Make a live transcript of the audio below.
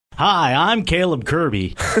Hi, I'm Caleb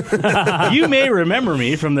Kirby. You may remember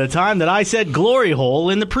me from the time that I said glory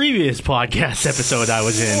hole in the previous podcast episode I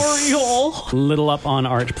was in. Glory hole. Little up on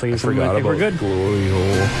Arch, please. Forgot about we're good. glory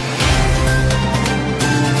hole.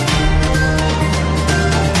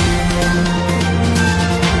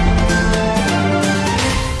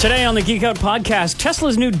 Today on the Geek-out podcast,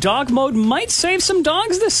 Tesla's new dog mode might save some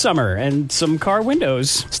dogs this summer and some car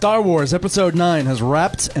windows. Star Wars Episode 9 has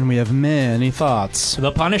wrapped, and we have many thoughts.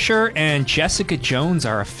 The Punisher and Jessica Jones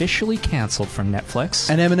are officially canceled from Netflix.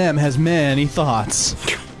 And Eminem has many thoughts.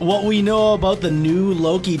 What we know about the new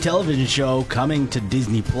Loki television show coming to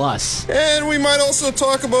Disney Plus. And we might also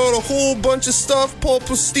talk about a whole bunch of stuff Paul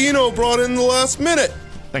Pustino brought in the last minute.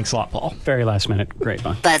 Thanks a lot, Paul. Very last minute. Great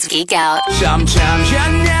fun. Let's geek out. Sometimes you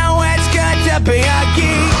know it's good to be a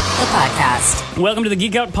geek. The podcast. Welcome to the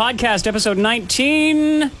Geek-out podcast, episode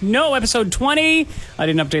 19. No, episode 20. I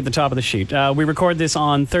didn't update the top of the sheet. We record this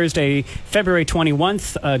on Thursday, February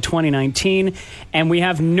 21st, 2019. And we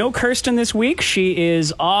have no Kirsten this week. She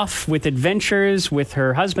is off with adventures with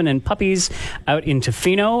her husband and puppies out in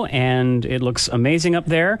Tofino. And it looks amazing up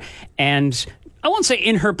there. And I won't say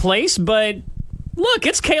in her place, but... look,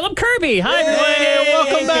 it's Caleb Kirby. Hi, everybody.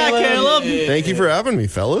 Welcome back, Caleb. Thank you for having me,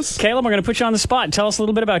 fellas. Caleb, we're going to put you on the spot. Tell us a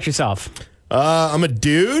little bit about yourself. I'm a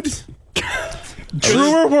dude.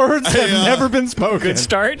 Truer words have never been spoken. Good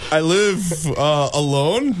start. I live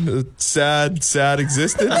alone. A sad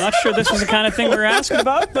existence. I'm not sure this was the kind of thing we were asking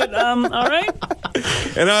about, but all right.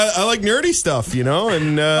 And I like nerdy stuff, you know.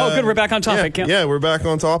 And Oh, good. We're back on topic. Yeah, we're back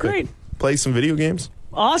on topic. Great. Play some video games.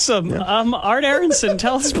 Awesome. Art Aronson,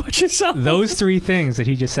 tell us about yourself. Those three things that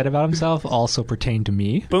he just said about himself also pertain to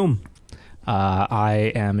me. Boom.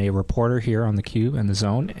 I am a reporter here on the Cube and the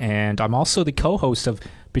Zone, and I'm also the co-host of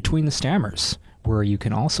Between the Stammers, where you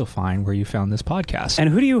can also find where you found this podcast. And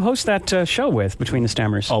who do you host that show with, Between the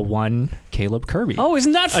Stammers? one Caleb Kirby. Oh,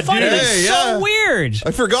 isn't that funny? did. That's Hey, so yeah. weird.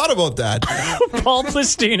 I forgot about that. Paul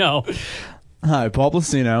Plastino. Hi, Paul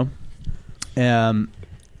Plastino.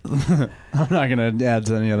 I'm not going to add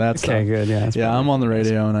to any of that stuff. Okay, good. Yeah, Yeah, I'm on the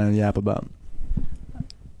radio and I yap about.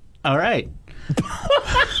 All right.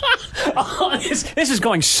 Oh, this is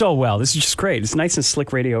going so well. This is just great. It's nice and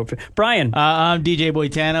slick radio. Brian. I'm DJ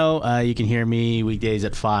Boitano. You can hear me weekdays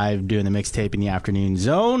at 5 doing the mixtape in the afternoon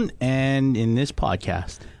zone and in this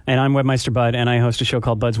podcast. And I'm Webmeister Bud, and I host a show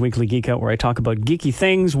called Bud's Weekly Geek Out, where I talk about geeky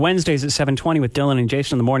things. Wednesdays at 7:20 with Dylan and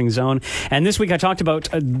Jason in the Morning Zone. And this week I talked about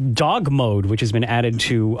dog mode, which has been added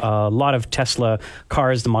to a lot of Tesla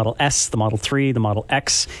cars, the Model S, the Model 3, the Model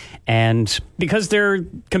X. And because they're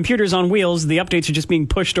computers on wheels, the updates are just being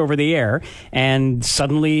pushed over the air. And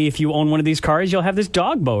suddenly, if you own one of these cars, you'll have this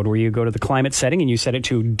dog mode, where you go to the climate setting and you set it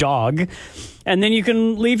to dog. And then you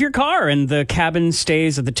can leave your car, and the cabin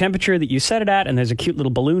stays at the temperature that you set it at. And there's a cute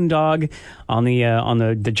little balloon dog on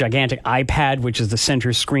the gigantic iPad, which is the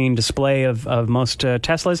center screen display of most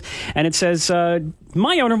Teslas. And it says,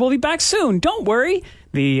 "My owner will be back soon. Don't worry.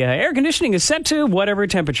 The air conditioning is set to whatever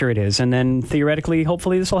temperature it is." And then theoretically,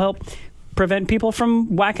 hopefully, this will help prevent people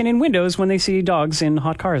from whacking in windows when they see dogs in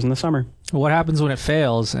hot cars in the summer. What happens when it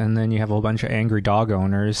fails, and then you have a whole bunch of angry dog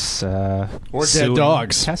owners Or dead suing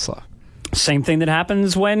dogs. Tesla? Same thing that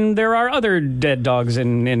happens when there are other dead dogs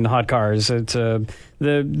in hot cars. It's the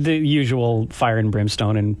usual fire and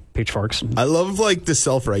brimstone and pitchforks. I love like the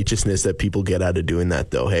self-righteousness that people get out of doing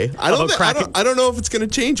that, though. Hey, I About don't know if it's going to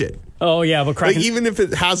change it. Oh yeah, but Like cracking. even if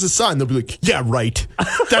it has a son, they'll be like, "Yeah, right.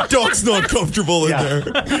 That dog's not comfortable in there."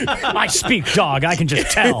 I speak dog. I can just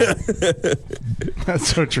tell. That's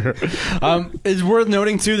so true. It's worth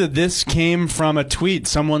noting, too, that this came from a tweet.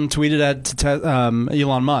 Someone tweeted at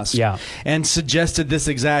Elon Musk. Yeah. And suggested this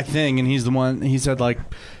exact thing. And he's the one, he said, like,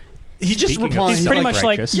 he just Speaking of replied. He's pretty much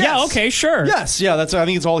like, righteous. yeah, Yes. okay, sure. Yes, yeah, I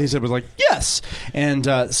think it's all he said was like, yes. And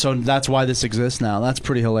so that's why this exists now. That's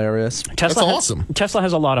pretty hilarious. Tesla That's awesome. Tesla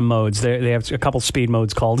has a lot of modes. They have a couple speed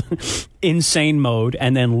modes called insane mode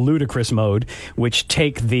and then ludicrous mode, which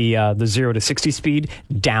take the 0 to 60 speed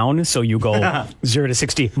down, so you go 0 to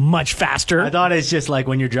 60 much faster. I thought it's just like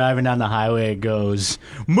when you're driving down the highway, it goes,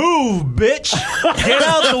 "Move, bitch! Get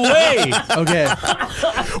out the way!" Okay.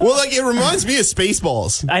 Well, like it reminds me of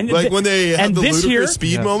Spaceballs. And Like when they have and the this ludicrous here,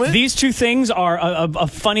 speed moment. These two things are a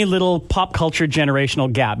funny little pop culture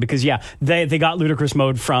generational gap, because they got ludicrous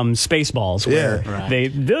mode from Spaceballs, where Yeah. Right. they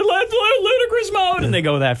let ludicrous cruise mode, and they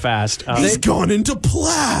go that fast. He's gone into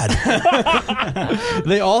plaid.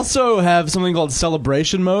 They also have something called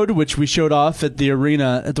celebration mode, which we showed off at the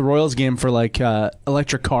arena at the Royals game for like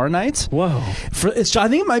electric car night. Whoa. I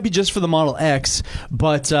think it might be just for the Model X,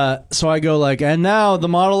 but so I go like, and now the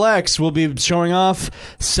Model X will be showing off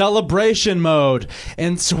celebration mode.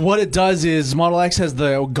 And so what it does is Model X has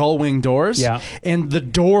the gull wing doors, and the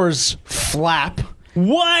doors flap.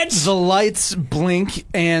 What? The lights blink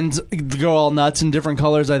and go all nuts in different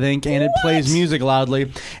colors, I think, and it plays music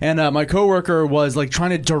loudly. And my coworker was like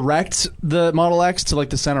trying to direct the Model X to like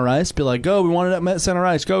the center ice, be like, "Go, we want it at center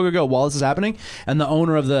ice, go, go, go!" While this is happening, and the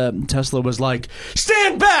owner of the Tesla was like,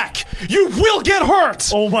 "Stand back! You will get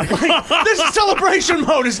hurt!" Oh my god! This celebration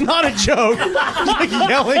mode is not a joke. Like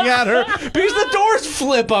yelling at her because the doors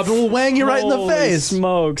flip up and will wang you right in the Holy face.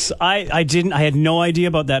 Smokes! I had no idea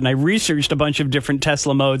about that, and I researched a bunch of different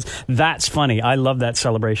Tesla modes. That's funny. I love that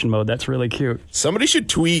celebration mode. That's really cute. Somebody should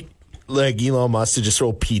tweet like Elon Musk to just throw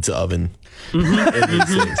a pizza oven in these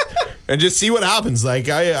things and just see what happens. Like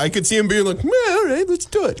I could see him being like, all right, let's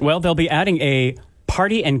do it. Well, they'll be adding a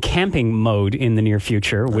party and camping mode in the near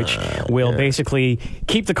future, which will basically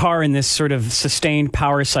keep the car in this sort of sustained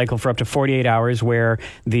power cycle for up to 48 hours, where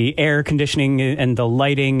the air conditioning and the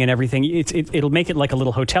lighting and everything, it'll make it like a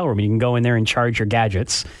little hotel room. You can go in there and charge your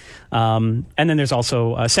gadgets. And then there's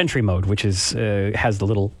also Sentry mode, which is has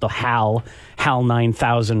the HAL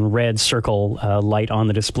 9000 red circle light on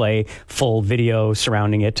the display, full video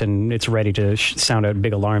surrounding it, and it's ready to sound out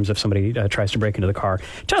big alarms if somebody tries to break into the car.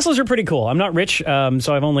 Teslas are pretty cool. I'm not rich,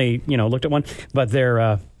 so I've only looked at one, but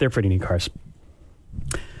they're pretty neat cars.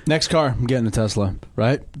 Next car, I'm getting a Tesla,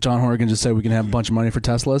 right? John Horgan just said we can have a bunch of money for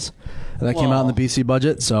Teslas. That came out in the BC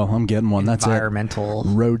budget, so I'm getting one. That's it. Environmental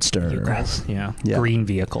Roadster. vehicles. Yeah. Green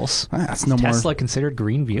vehicles. That's no more. Tesla considered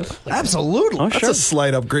green vehicle? Absolutely. Oh, That's sure. a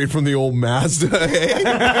slight upgrade from the old Mazda.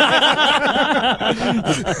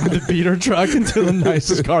 The beater truck into the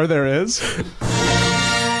nicest car there is.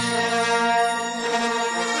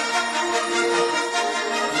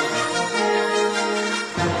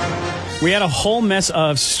 We had a whole mess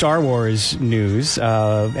of Star Wars news.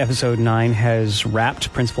 Episode 9 has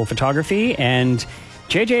wrapped principal photography, and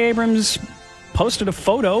J.J. Abrams posted a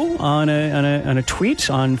photo on a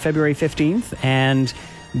tweet on February 15th, and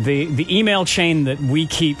the email chain that we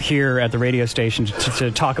keep here at the radio station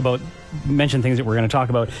to talk about, mention things that we're going to talk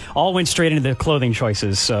about, all went straight into the clothing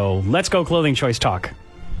choices. So let's go clothing choice talk.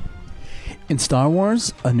 In Star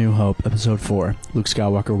Wars A New Hope, Episode 4, Luke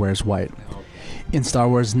Skywalker wears white. In Star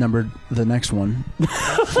Wars the next one,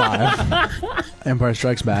 5, Empire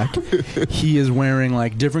Strikes Back, he is wearing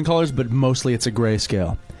like different colors, but mostly it's a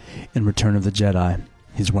grayscale. In Return of the Jedi,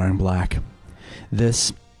 he's wearing black.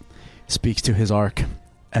 This speaks to his arc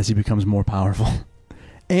as he becomes more powerful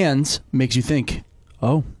and makes you think,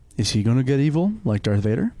 oh, is he going to get evil like Darth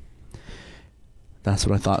Vader? That's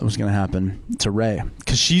what I thought was going to happen to Rey,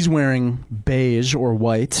 because she's wearing beige or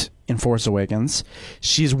white in Force Awakens.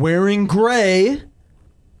 She's wearing gray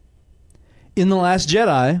in The Last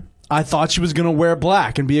Jedi. I thought she was going to wear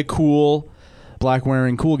black and be a cool,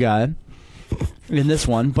 black-wearing cool guy in this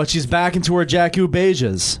one, but she's back into her Jakku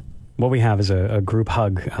beiges. What we have is a group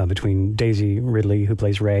hug between Daisy Ridley, who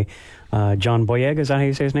plays Rey, John Boyega, is that how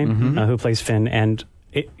you say his name? Who plays Finn, and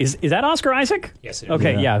is that Oscar Isaac? Yes, it is.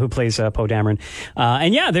 Okay, yeah, who plays Poe Dameron.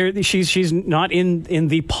 And yeah, she's not in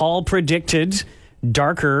the Paul predicted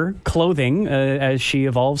darker clothing as she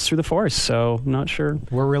evolves through the Force, so not sure.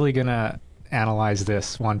 We're really going to analyze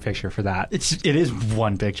this one picture for that. It is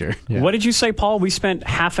one picture. Yeah. What did you say, Paul? We spent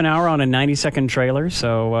half an hour on a 90-second trailer,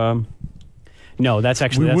 so no, that's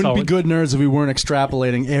actually... We that's wouldn't all be good nerds if we weren't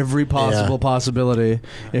extrapolating every possible possibility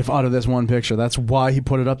if out of this one picture. That's why he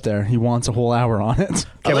put it up there. He wants a whole hour on it.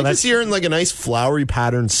 I like to see her in like a nice flowery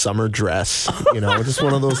patterned summer dress, just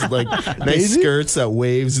one of those like nice skirts that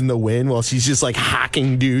waves in the wind while she's just like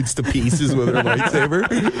hacking dudes to pieces with her lightsaber.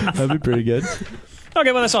 That'd be pretty good.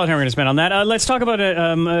 Okay, well, that's all the time we're going to spend on that. Let's talk about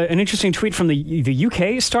an interesting tweet from the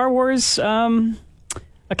UK Star Wars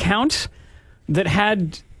account that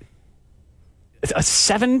had a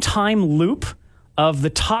 7-time loop of the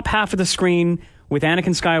top half of the screen with Anakin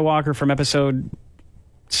Skywalker from episode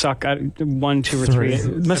 1, 2, or 3.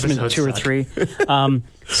 It must have been 2 or 3.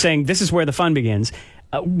 Saying this is where the fun begins.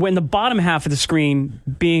 When the bottom half of the screen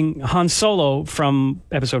being Han Solo from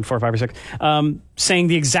episode 4, 5, or 6, saying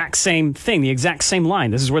the exact same thing, the exact same line.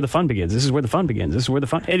 This is where the fun begins. This is where the fun begins. This is where the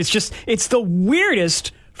fun... It's the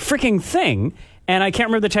weirdest freaking thing. And I can't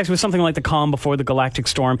remember the text. It was something like the calm before the galactic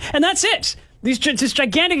storm. And that's it. This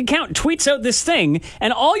gigantic account tweets out this thing,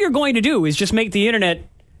 and all you're going to do is just make the internet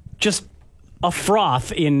just a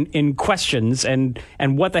froth in questions and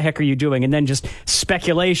what the heck are you doing, and then just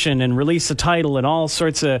speculation and release a title and all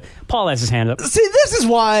sorts of. Paul has his hand up. See, this is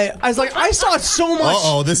why I was like, I saw so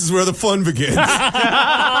much. This is where the fun begins.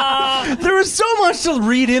 There was so much to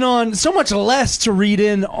read in on, so much less to read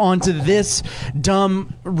in onto this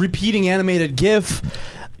dumb repeating animated GIF.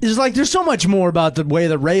 It's like there's so much more about the way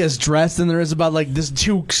that Rey is dressed than there is about like this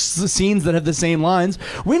two scenes that have the same lines.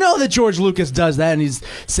 We know that George Lucas does that, and he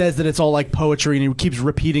says that it's all like poetry, and he keeps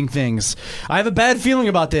repeating things. I have a bad feeling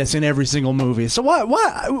about this in every single movie. So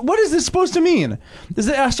what is this supposed to mean? Is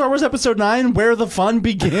it Star Wars Episode 9 where the fun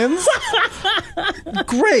begins?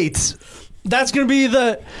 Great. That's going to be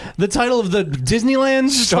the title of the Disneyland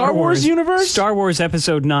Star Wars universe? Star Wars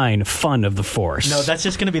Episode 9, Fun of the Force. No, that's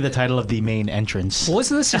just going to be the title of the main entrance. Well,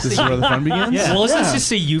 isn't this just This is where the fun begins? Yeah. Well, isn't this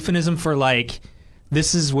just a euphemism for like,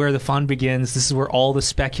 this is where the fun begins, this is where all the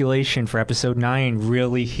speculation for Episode 9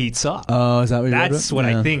 really heats up? Oh, is that what you That's what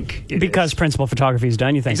I think it because is. principal photography is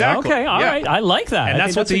done, you think, Exactly. okay, all Yeah. right, I like that. And I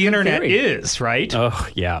that's think what the a good internet theory. is, right? Oh,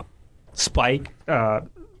 yeah.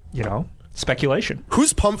 Speculation.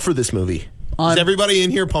 Who's pumped for this movie? Is everybody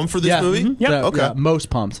in here pumped for this movie? Mhm. Yeah. Okay. Yeah, most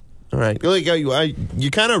pumped. All right. Like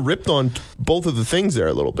you kind of ripped on both of the things there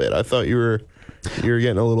a little bit. I thought you were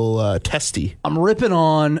getting a little testy. I'm ripping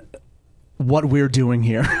on what we're doing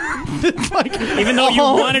here. Like, Even though you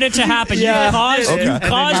wanted it to happen, Yeah. you caused, Okay. you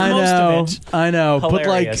caused I most know, of it. I know.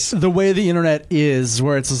 Hilarious. But like the way the internet is,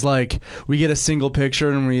 where it's just like we get a single picture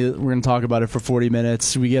and we're going to talk about it for 40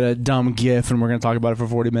 minutes. We get a dumb GIF and we're going to talk about it for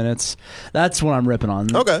 40 minutes. That's what I'm ripping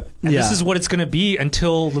on. Okay. And Yeah. this is what it's going to be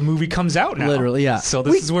until the movie comes out now. Literally, yeah. So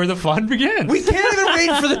this is where the fun begins. We can't even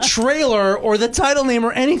wait for the trailer or the title name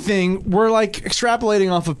or anything. We're like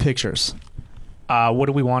extrapolating off of pictures. What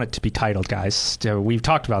do we want it to be titled, guys? We've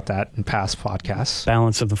talked about that in past podcasts.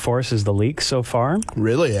 Balance of the Force is the leak so far.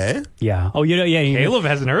 Really, eh? Yeah. Oh, yeah. Caleb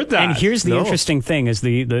hasn't heard that. And here's the No. interesting thing: is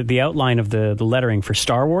the outline of the lettering for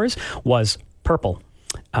Star Wars was purple,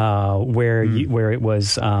 where it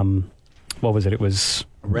was what was it? It was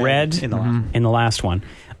red in the last in the last one.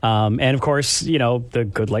 And of course, you know, the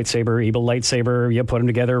good lightsaber, evil lightsaber, you put them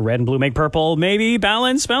together, red and blue make purple, maybe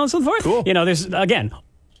balance of the Force. Cool. You know, there's, again,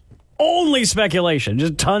 only speculation,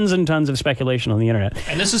 just tons and tons of speculation on the internet.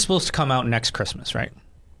 And this is supposed to come out next Christmas, right?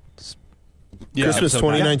 Christmas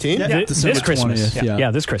 2019? December This Christmas. 20th,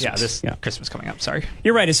 Yeah, this Christmas. Yeah, this Christmas coming up. Sorry.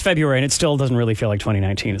 You're right, it's February, and it still doesn't really feel like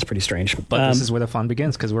 2019. It's pretty strange. But this is where the fun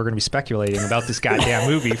begins because we're going to be speculating about this goddamn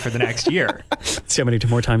movie for the next year. see how many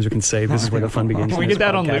more times we can say this is where the fun begins. Can we in get this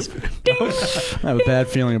that on podcast. loop? I have a bad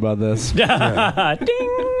feeling about this. Ding!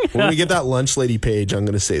 When we get that lunch lady page, I'm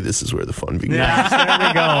going to say this is where the fun begins. Nice. There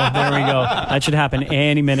we go. There we go. That should happen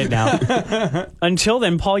any minute now. Until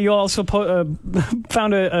then, Paul, you also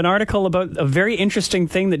found an article about a very interesting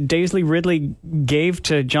thing that Daisley Ridley gave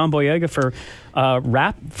to John Boyega for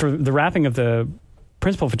the wrapping of the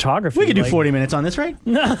principal photography. We could do 40 minutes on this, right?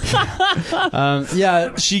 Yeah,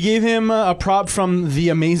 she gave him a prop from The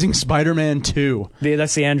Amazing Spider-Man 2.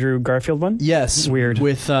 That's the Andrew Garfield one? Yes. Weird.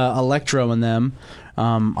 With Electro in them.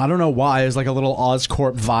 I don't know why. It was like a little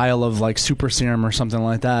Oscorp vial of like super serum or something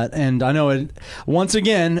like that. And I know it. Once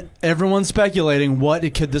again, everyone's speculating what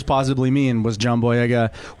could this possibly mean. Was John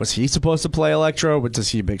Boyega, was he supposed to play Electro? Was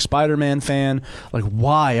he a big Spider-Man fan? Like,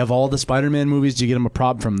 why of all the Spider-Man movies do you get him a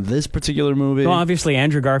prop from this particular movie? Well, obviously,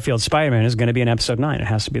 Andrew Garfield's Spider-Man is going to be in Episode 9. That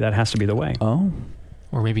has to be the way. Oh.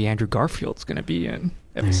 Or maybe Andrew Garfield's going to be in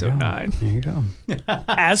Episode 9. There you go.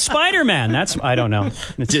 As Spider-Man. I don't know.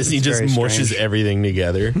 Disney it's just very mushes strange. everything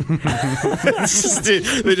together.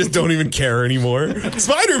 They just don't even care anymore.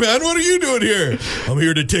 Spider-Man, what are you doing here? I'm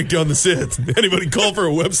here to take down the Sith. Anybody call for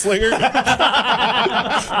a web slinger?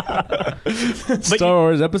 Star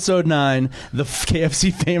Wars Episode 9, the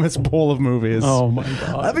KFC famous bowl of movies. Oh, my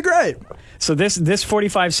God. That'd be great. So this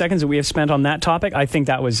 45 seconds that we have spent on that topic, I think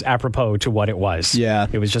that was apropos to what it was. Yeah.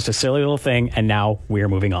 It was just a silly little thing, and now we're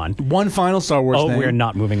moving on. One final Star Wars thing. We're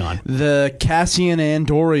not moving on. The Cassian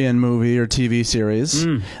Andorian movie or TV series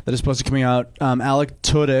that is supposed to be coming out. Alan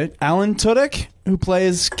Tudyk, who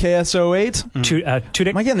plays KSO8. Tudyk?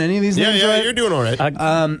 Am I getting any of these names Yeah, right? you're doing all right.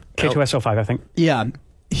 K2SO5, I think. Yeah.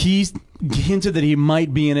 He hinted that he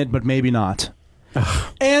might be in it, but maybe not.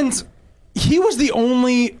 And he was the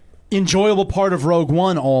only enjoyable part of Rogue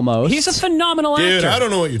One almost. He's a phenomenal Dude, actor. I don't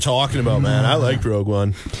know what you're talking about, man. I like Rogue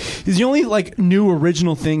One. He's the only like new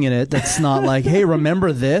original thing in it that's not like, hey,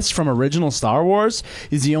 remember this from original Star Wars?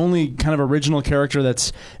 He's the only kind of original character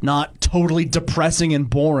that's not totally depressing and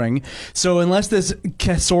boring. So unless this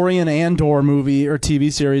Cassorian Andor movie or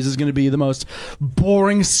TV series is going to be the most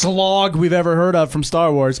boring slog we've ever heard of from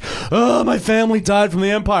Star Wars, oh, my family died from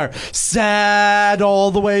the Empire. Sad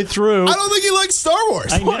all the way through. I don't think he likes Star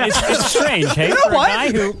Wars. It's strange, hey? You know for what? a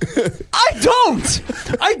guy who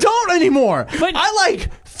I don't anymore. But- I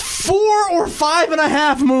like 4 or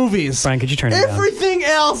 5.5 movies. Brian, could you turn it down? Everything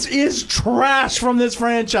else is trash from this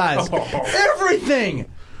franchise. Everything.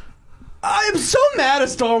 I am so mad at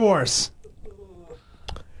Star Wars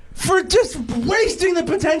for just wasting the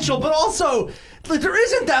potential, but also like, there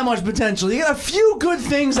isn't that much potential. You get a few good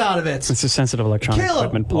things out of it. It's a sensitive electronic Caleb,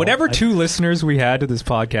 equipment. Paul. Whatever 2 listeners we had to this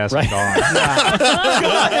podcast are gone.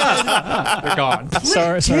 They're gone.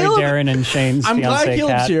 Sorry, Caleb- Darren and Shane's I'm glad fiance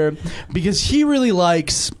Caleb's Kat. here because he really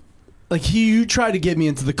likes. Like you tried to get me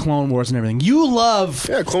into the Clone Wars and everything. You love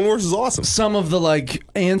Yeah, Clone Wars is awesome. some of the like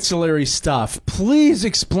ancillary stuff. Please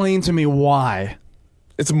explain to me why.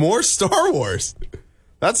 It's more Star Wars.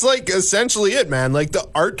 That's like essentially it, man. Like the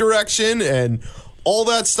art direction and all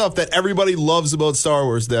that stuff that everybody loves about Star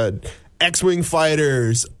Wars, the X-Wing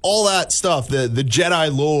fighters, all that stuff, the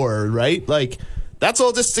Jedi lore, right? Like that's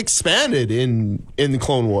all just expanded in the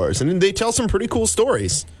Clone Wars. And they tell some pretty cool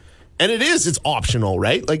stories. And it's optional,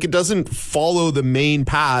 right? Like it doesn't follow the main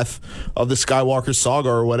path of the Skywalker saga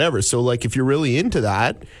or whatever. So like if you're really into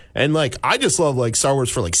that, and like I just love like Star Wars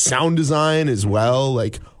for like sound design as well,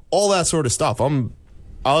 like all that sort of stuff.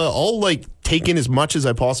 I'll like take in as much as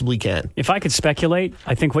I possibly can. If I could speculate,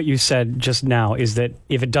 I think what you said just now is that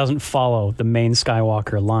if it doesn't follow the main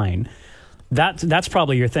Skywalker line, that's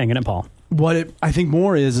probably your thing, isn't it, Paul? I think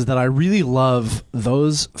more is that I really love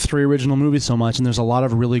those 3 original movies so much, and there's a lot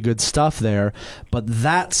of really good stuff there, but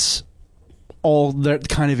that's all that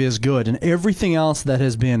kind of is good, and everything else that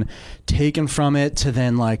has been taken from it to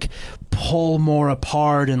then like pull more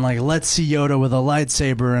apart and like let's see Yoda with a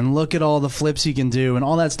lightsaber and look at all the flips he can do and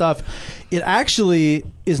all that stuff, it actually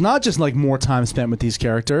is not just like more time spent with these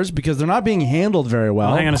characters because they're not being handled very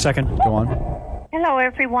well. Oh, hang on a second. Go on. Hello,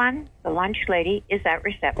 everyone. The lunch lady is at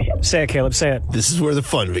reception. Say it, Caleb. Say it. This is where the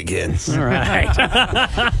fun begins. All right.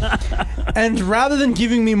 And rather than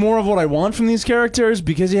giving me more of what I want from these characters,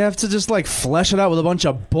 because you have to just like flesh it out with a bunch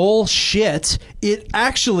of bullshit, it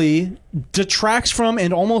actually detracts from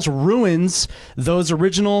and almost ruins those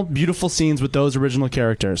original beautiful scenes with those original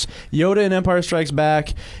characters. Yoda in Empire Strikes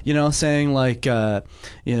Back, saying like,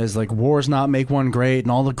 it's like wars not make one great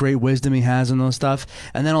and all the great wisdom he has and those stuff.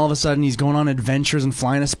 And then all of a sudden he's going on adventures and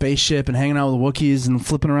flying a spaceship and hanging out with Wookiees and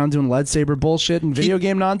flipping around doing lightsaber bullshit and video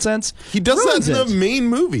game nonsense. He does Ruins that in the it. main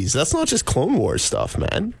movies. That's not just Clone Wars stuff,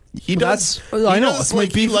 man. He does. I know. Does, It's my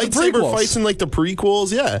like he beef with the lightsaber prequels. fights in like the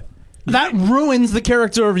prequels. Yeah. That ruins the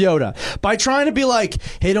character of Yoda. By trying to be like,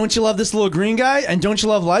 hey, don't you love this little green guy? And don't you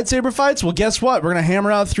love lightsaber fights? Well, guess what? We're going to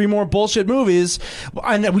hammer out 3 more bullshit movies.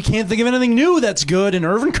 And we can't think of anything new that's good. And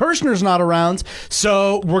Irvin Kershner's not around.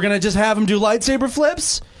 So we're going to just have him do lightsaber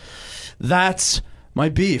flips. That's my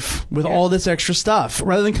beef with all this extra stuff.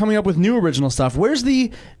 Rather than coming up with new original stuff, where's the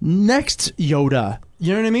next Yoda?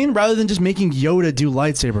 You know what I mean? Rather than just making Yoda do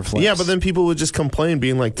lightsaber flips. Yeah, but then people would just complain,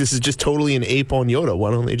 being like, this is just totally an ape on Yoda. Why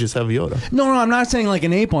don't they just have Yoda? No, I'm not saying like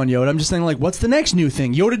an ape on Yoda. I'm just saying like, what's the next new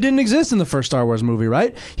thing? Yoda didn't exist in the first Star Wars movie,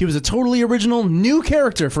 right? He was a totally original new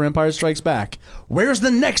character for Empire Strikes Back. Where's the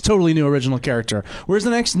next totally new original character? Where's the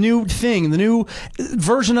next new thing? The new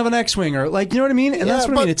version of an X-Wing? Or like, you know what I mean? And that's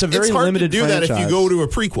what I mean. It's a very hard limited to do franchise. that if you go to a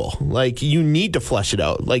prequel. Like, you need to flesh it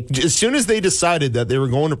out. Like, as soon as they decided that they were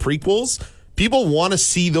going to prequels, people want to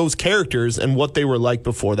see those characters and what they were like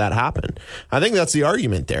before that happened. I think that's the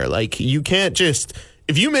argument there. Like, you can't just...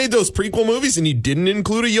 If you made those prequel movies and you didn't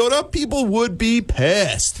include a Yoda, people would be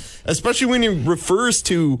pissed. Especially when he refers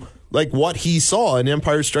to, like, what he saw in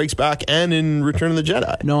Empire Strikes Back and in Return of the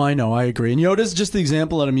Jedi. No, I know, I agree. And Yoda's just the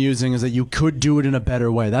example that I'm using is that you could do it in a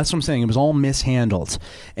better way. That's what I'm saying. It was all mishandled.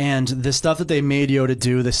 And the stuff that they made Yoda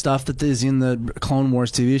do, the stuff that is in the Clone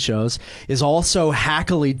Wars TV shows, is all so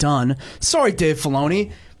hackily done. Sorry, Dave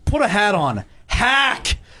Filoni. Put a hat on.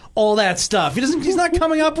 Hack! all that stuff. He's not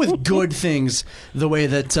coming up with good things the way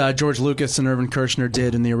that George Lucas and Irvin Kershner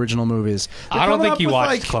did in the original movies. I don't think you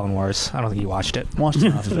watched Clone Wars. I don't think you watched it. Watched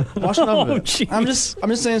enough of it. Watched enough of it. jeez. I'm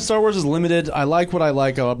just saying Star Wars is limited. I like what I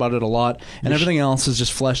like about it a lot, and everything else is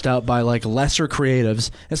just fleshed out by like lesser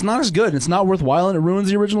creatives. It's not as good. It's not worthwhile, and it ruins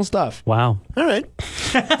the original stuff. Wow. All right.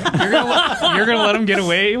 You're gonna let him get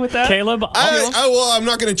away with that, Caleb, I'm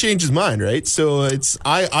not going to change his mind, right? So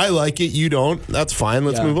I like it. You don't. That's fine.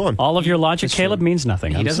 Let's move on. all of your logic, Caleb, means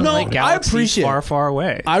nothing. He doesn't No, like I galaxies appreciate far, it. far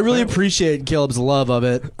away. I really appreciate Caleb's love of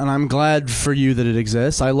it, and I'm glad for you that it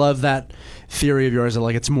exists. I love that theory of yours that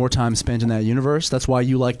like it's more time spent in that universe. That's why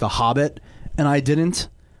you like The Hobbit, and I didn't.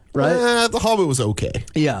 Right? The Hobbit was okay.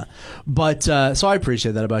 Yeah, but so I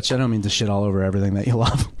appreciate that about you. I don't mean to shit all over everything that you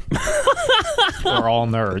love. We're all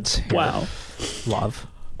nerds. here. Wow. Love.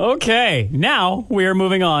 Okay, now we are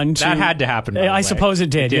moving on to... That had to happen, by the I way. suppose it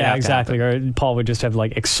did. It did Yeah, have to exactly. Or Paul would just have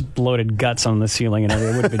like exploded guts on the ceiling, and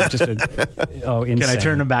it would have been just insane. Can I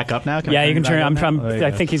turn him back up now? Yeah, you can turn. him back up now? I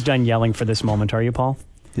think he's done yelling for this moment. Are you, Paul?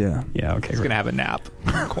 Yeah. Yeah. Okay. He's Great. gonna have a nap.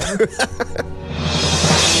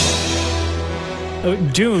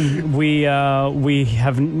 Dune. We've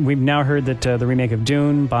now heard that the remake of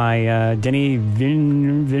Dune by Denis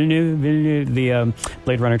Villeneuve, the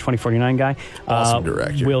Blade Runner 2049 guy, Awesome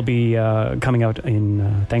director. will be coming out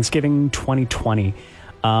in Thanksgiving 2020.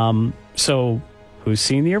 So, who's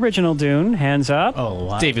seen the original Dune? Hands up. Oh,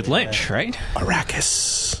 wow. David Lynch, right?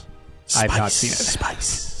 Arrakis. I've not seen it.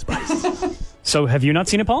 Spice. So, have you not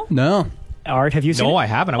seen it, Paul? No. Art, have you seen it? No, I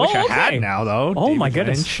haven't. I wish I okay. had now, though. Oh, my David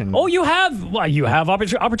goodness. Lynch and- Oh, you have. Well, you have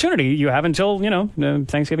opportunity. You have until,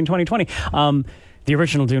 Thanksgiving 2020. The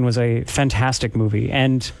original Dune was a fantastic movie.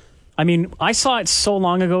 And, I mean, I saw it so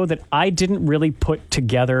long ago that I didn't really put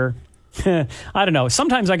together... I don't know.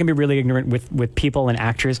 Sometimes I can be really ignorant with people and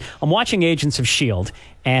actors. I'm watching Agents of S.H.I.E.L.D.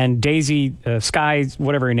 and Daisy Sky,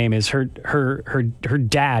 whatever her name is, her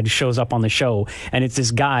dad shows up on the show, and it's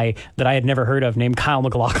this guy that I had never heard of named Kyle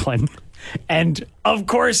MacLachlan. And, of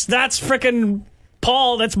course, that's frickin'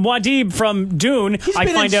 Paul, that's Muad'Dib from Dune. He's I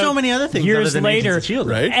been find in out so many other things years other than later, Agents of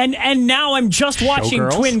S.H.I.E.L.D., right? And now I'm just watching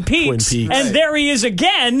Showgirls? Twin Peaks, Twin Peaks. and there he is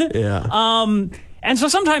again. Yeah. And so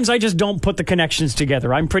sometimes I just don't put the connections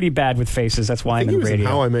together. I'm pretty bad with faces. That's why I I'm think he in was in radio.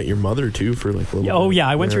 How I Met Your Mother too for like a little Oh bit. yeah,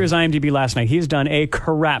 I went through his IMDb last night. He's done a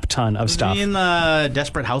crap ton of stuff. in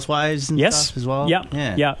Desperate Housewives and Yes, stuff as well?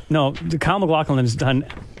 Yeah. No, Kyle MacLachlan has done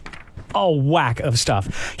a whack of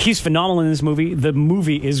stuff. He's phenomenal in this movie. The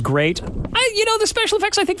movie is great. The special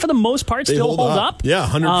effects, I think, for the most part, They still hold up. Yeah,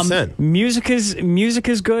 100%. Music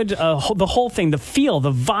is good. The whole thing, the feel,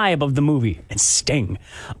 the vibe of the movie, and Sting.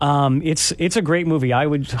 It's a great movie. I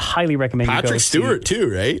would highly recommend you go Patrick see Stewart too,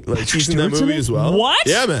 right? Like he's in that Stewart's in movie it? as well. What?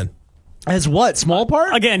 Yeah, man. As what? Small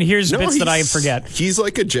part? Again, here's No, bits that I he's- forget. He's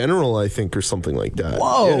like a general, I think, or something like that.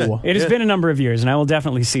 Whoa. Yeah. It has been a number of years, and I will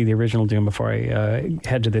definitely see the original Dune before I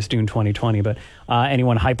head to this Dune 2020. But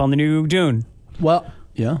anyone hype on the new Dune? Well,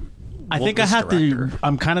 yeah. I think I this have director. to.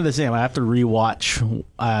 I'm kind of the same. I have to rewatch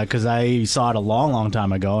because I saw it a long, long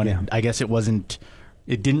time ago, and I guess it wasn't.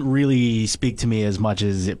 It didn't really speak to me as much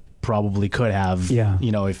as it probably could have. Yeah.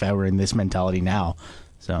 If I were in this mentality now.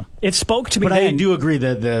 So, It spoke to me but then. I do agree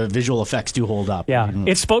that the visual effects do hold up. Yeah,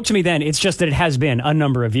 it spoke to me then. It's just that it has been a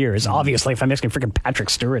number of years. Mm-hmm. Obviously, if I'm asking freaking Patrick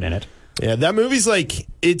Stewart in it. Yeah, that movie's like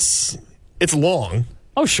it's long.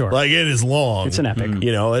 Oh, sure. Like it is long. It's an epic.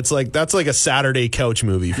 It's like that's like a Saturday couch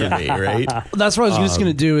movie for me, right? That's what I was just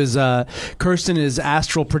going to do is Kirsten is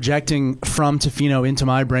astral projecting from Tofino into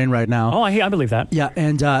my brain right now. Oh, I believe that. Yeah,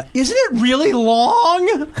 and isn't it really long?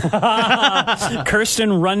 Kirsten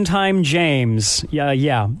Runtime James.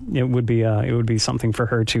 Yeah. It would be something for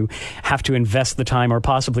her to have to invest the time or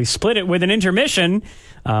possibly split it with an intermission.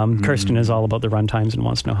 Kirsten is all about the runtimes and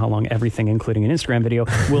wants to know how long everything, including an Instagram video,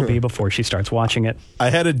 will be before she starts watching it. I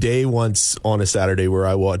had a day once on a Saturday where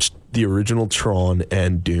I watched the original Tron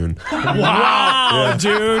and Dune. Wow,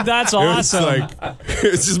 dude, that's awesome. It's like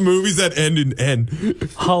it's just movies that end in N.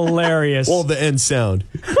 Hilarious. Well, the end sound.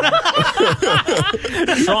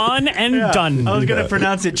 Tron and Dun. I was going to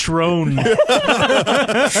pronounce it Trone.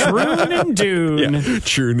 Troon and Dune.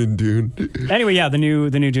 Churn and Dune. Anyway, yeah, the new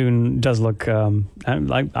Dune does look. I'm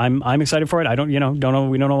excited for it. I don't know.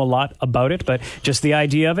 We don't know a lot about it, but just the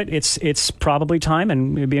idea of it, it's probably time,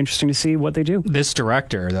 and it'd be interesting to see what they do. This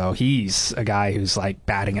director, though, he's a guy who's like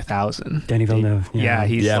batting 1,000. Denis Villeneuve. Yeah,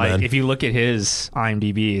 he's Yeah, like, man. if you look at his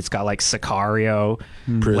IMDb, it's got like Sicario,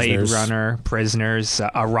 Blade Prisoners. Runner, Prisoners,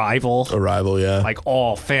 Arrival, Arrival, yeah. like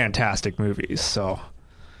all fantastic movies. So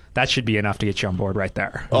that should be enough to get you on board right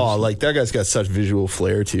there. Oh, like that guy's got such visual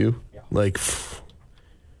flair too. Like,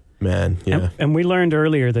 Man, yeah. And we learned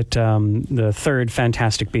earlier that the third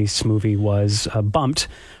Fantastic Beasts movie was bumped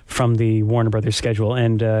from the Warner Brothers schedule,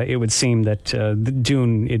 and it would seem that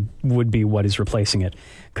Dune it would be what is replacing it,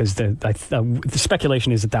 because the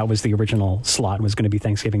speculation is that was the original slot and was going to be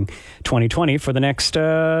Thanksgiving 2020 for the next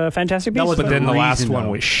Fantastic Beasts. But then the last one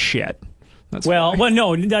though. was shit. That's Well, why.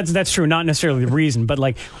 no, that's true. Not necessarily the reason, but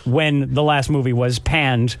like when the last movie was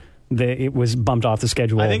panned, it was bumped off the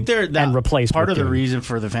schedule. I think and replaced. Part with of the Dune. reason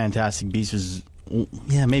for the Fantastic Beasts was,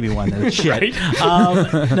 maybe one that shit.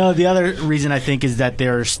 No, the other reason I think is that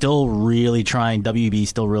they're still really trying. WB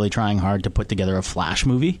still really trying hard to put together a Flash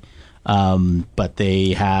movie, but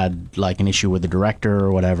they had like an issue with the director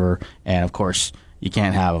or whatever, and of course you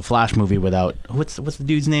can't have a Flash movie without what's the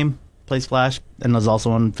dude's name plays Flash and was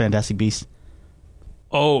also on Fantastic Beasts.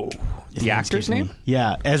 Oh, His the actor's escapes me. name?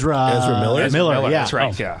 Yeah, Ezra Miller? Ezra Miller, yeah. that's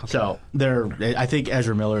right, yeah. So I think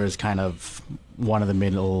Ezra Miller is kind of one of the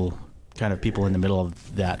middle kind of people in the middle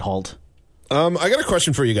of that halt. I got a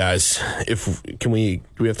question for you guys. Do we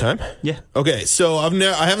have time? Yeah. Okay, so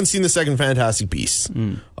I haven't seen the second Fantastic Beasts.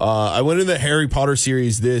 I went into the Harry Potter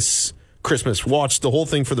series this Christmas, watched the whole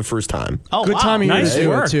thing for the first time. Oh, Good wow. time of year Nice to do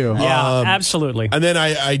work. it, too. Yeah, absolutely. And then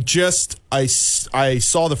I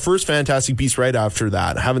saw the first Fantastic Beasts right after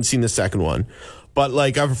that. I haven't seen the second one. But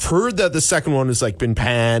like I've heard that the second one has like been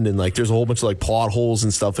panned and like there's a whole bunch of like plot holes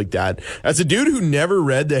and stuff like that. As a dude who never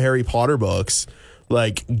read the Harry Potter books,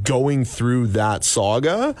 like going through that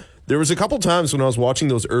saga, there was a couple times when I was watching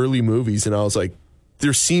those early movies and I was like,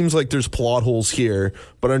 there seems like there's plot holes here,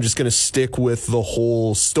 but I'm just going to stick with the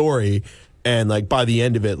whole story. And like by the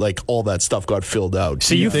end of it, like all that stuff got filled out. So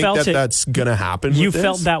Do you you think felt it- that's going to happen? You with this?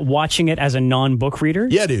 felt that watching it as a non-book reader?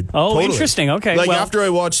 Yeah, dude. Oh, totally. interesting. Okay. Like well, after I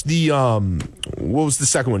watched the what was the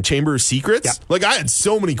second one? Chamber of Secrets. Yeah. Like I had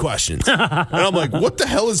so many questions, and I'm like, what the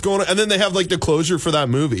hell is going on? And then they have like the closure for that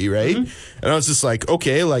movie, right? Mm-hmm. And I was just like,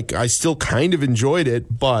 okay, like I still kind of enjoyed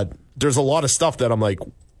it, but there's a lot of stuff that I'm like,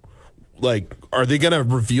 are they going to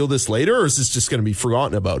reveal this later, or is this just going to be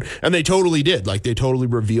forgotten about? And they totally did. Like, they totally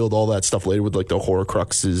revealed all that stuff later with, like, the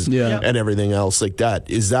Horcruxes and everything else like that.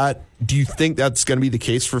 Do you think that's going to be the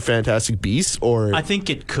case for Fantastic Beasts, or? I think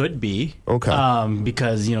it could be. Okay.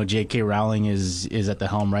 Because, J.K. Rowling is at the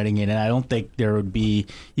helm writing it, and I don't think there would be...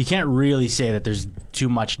 You can't really say that there's too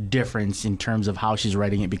much difference in terms of how she's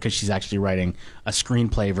writing it because she's actually writing a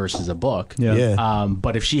screenplay versus a book. Yeah.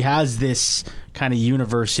 But if she has this kind of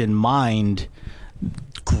universe in mind,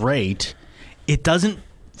 great. It doesn't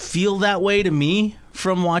feel that way to me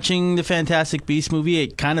from watching the Fantastic Beasts movie.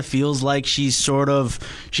 It kind of feels like she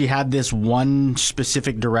had this one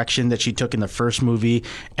specific direction that she took in the first movie,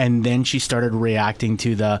 and then she started reacting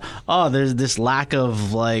to there's this lack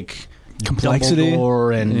of like complexity,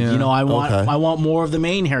 Dumbledore, and I want more of the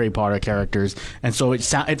main Harry Potter characters, and so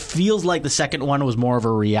it feels like the second one was more of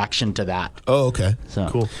a reaction to that. Oh, okay. So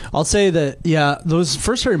cool. I'll say that those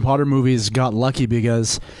first Harry Potter movies got lucky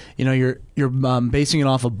because you're basing it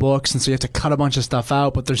off of books, and so you have to cut a bunch of stuff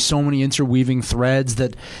out. But there's so many interweaving threads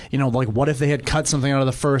that like what if they had cut something out of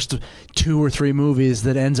the first 2 or 3 movies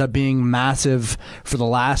that ends up being massive for the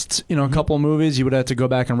last couple of movies? You would have to go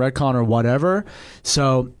back and retcon or whatever.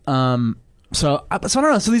 So I don't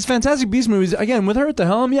know. So these Fantastic Beasts movies, again, with her at the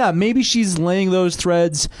helm, maybe she's laying those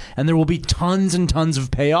threads, and there will be tons and tons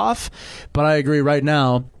of payoff. But I agree right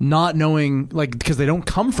now, not knowing, because they don't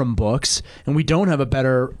come from books, and we don't have a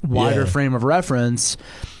better, wider frame of reference.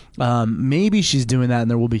 Maybe she's doing that,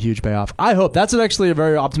 and there will be huge payoff. I hope. That's actually a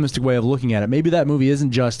very optimistic way of looking at it. Maybe that movie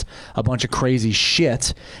isn't just a bunch of crazy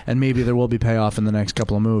shit, and maybe there will be payoff in the next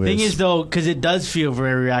couple of movies. Thing is, though, because it does feel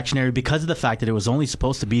very reactionary because of the fact that it was only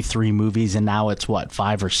supposed to be 3 movies, and now it's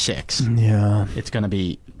 5 or 6. Yeah, it's going to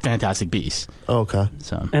be Fantastic Beasts. Okay.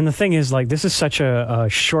 So, and the thing is, this is such a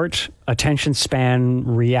short attention span,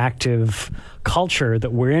 reactive culture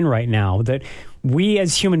that we're in right now that we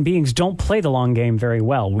as human beings don't play the long game very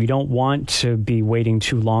well. We don't want to be waiting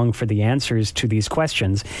too long for the answers to these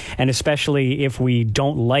questions. And especially if we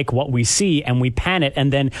don't like what we see and we pan it,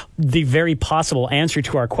 and then the very possible answer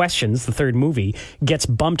to our questions, the third movie, gets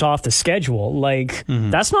bumped off the schedule.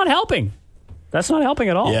 That's not helping. That's not helping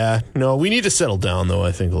at all. Yeah. No, we need to settle down, though,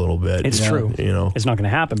 I think, a little bit. It's true. It's not going to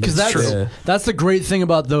happen, but it's true. That's the great thing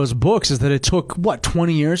about those books is that it took,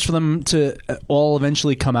 20 years for them to all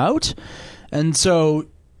eventually come out? And so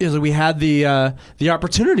we had the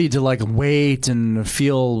opportunity to wait and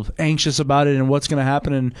feel anxious about it and what's going to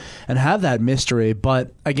happen and have that mystery.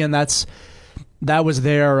 But again, that was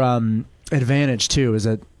their advantage too, is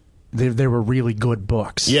that they were really good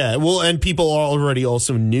books. Yeah, well, and people already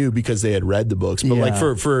also knew because they had read the books. But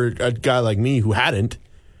for a guy like me who hadn't,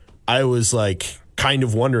 I was kind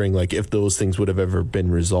of wondering like if those things would have ever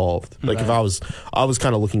been resolved. Like if I was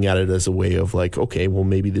kind of looking at it as a way of like, okay, well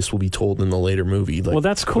maybe this will be told in the later movie. Like, well,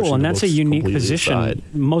 that's cool, and that's a unique position. Aside.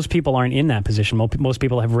 Most people aren't in that position. Most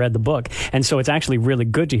people have read the book, and so it's actually really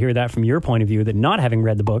good to hear that from your point of view. That not having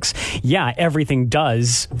read the books, yeah, everything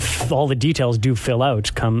does. All the details do fill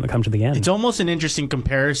out. Come to the end. It's almost an interesting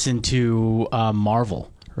comparison to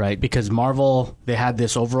Marvel. Right, because Marvel, they had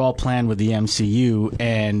this overall plan with the MCU,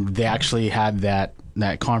 and they actually had that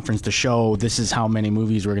conference to show this is how many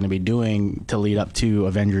movies we're going to be doing to lead up to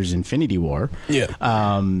Avengers: Infinity War. Yeah.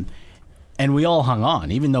 And we all hung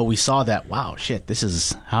on, even though we saw that. Wow, shit! This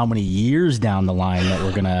is how many years down the line that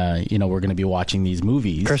we're gonna be watching these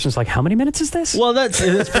movies. Kirsten's like, how many minutes is this? Well, that's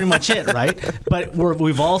pretty much it, right? But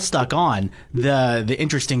we've all stuck on. The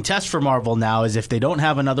interesting test for Marvel now is if they don't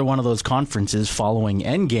have another one of those conferences following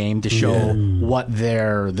Endgame to show what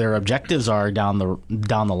their objectives are down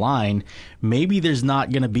the line. Maybe there's not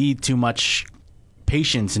going to be too much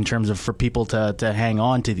patience in terms of for people to hang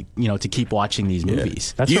on to to keep watching these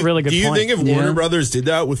movies. That's a really good point. Do you think if Warner Brothers did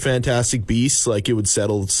that with Fantastic Beasts, like it would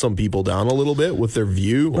settle some people down a little bit with their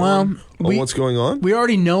view on what's going on? We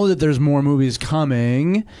already know that there's more movies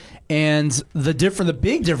coming, and the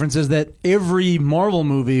big difference is that every Marvel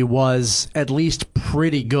movie was at least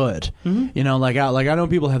pretty good. You know, like I know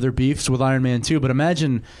people have their beefs with Iron Man 2, but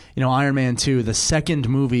imagine Iron Man 2, the second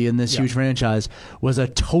movie in this huge franchise, was a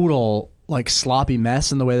total like sloppy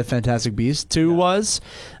mess in the way the Fantastic Beasts 2 was.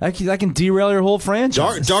 That can derail your whole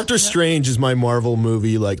franchise. Doctor Strange is my Marvel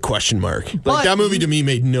movie, like, question mark. Like, that movie to me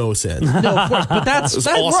made no sense. No, of course, but that's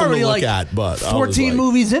awesome we're already to look like at, but 14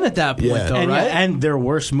 movies in at that point, though, and, right? and their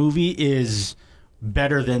worst movie is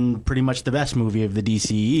better than pretty much the best movie of the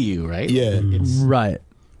DCEU, right? Yeah. Right.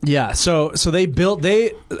 Yeah, so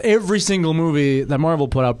they every single movie that Marvel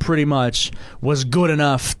put out pretty much was good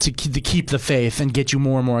enough to keep the faith and get you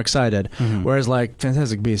more and more excited. Whereas like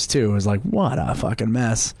Fantastic Beasts 2 was like, what a fucking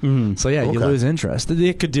mess. So yeah, you lose interest.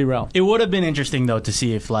 It could derail. It would have been interesting though to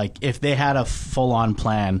see if they had a full on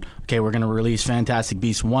plan. Okay, we're going to release Fantastic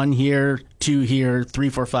Beasts 1 here, 2 here, 3,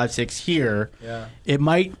 4, 5, 6 here. Yeah. It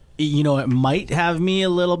might have me a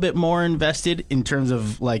little bit more invested in terms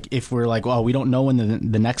of like if we're like, well, we don't know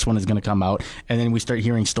when the next one is going to come out, and then we start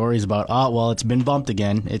hearing stories about, it's been bumped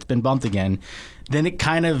again. Then it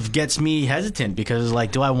kind of gets me hesitant because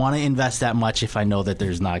like, do I want to invest that much if I know that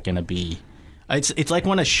there's not going to be? It's like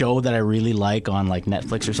when a show that I really like on like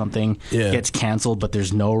Netflix or something gets canceled, but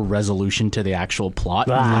there's no resolution to the actual plot.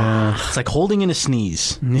 It's like holding in a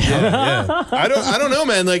sneeze. Yeah. I don't know,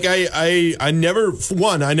 man. Like I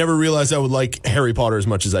never realized I would like Harry Potter as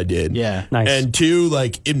much as I did. Yeah, nice. And 2,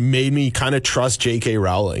 like it made me kind of trust J.K.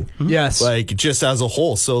 Rowling. Yes, like just as a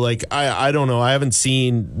whole. So like I don't know. I haven't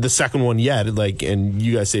seen the second one yet. Like, and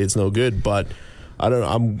you guys say it's no good, but I don't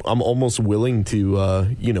know. I'm almost willing to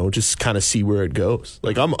just kind of see where it goes.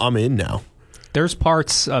 Like I'm in now. There's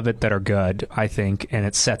parts of it that are good, I think, and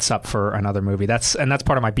it sets up for another movie. That's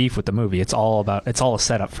part of my beef with the movie. It's all a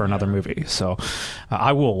setup for another movie. So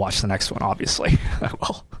I will watch the next one. Obviously, I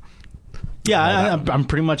will. Yeah, I'm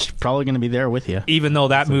pretty much probably going to be there with you. Even though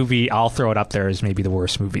that movie, I'll throw it up there as maybe the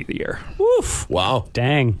worst movie of the year. Woof! Wow,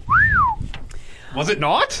 Dang. Was it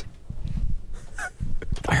not?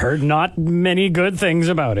 I heard not many good things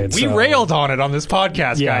about it. We railed on it on this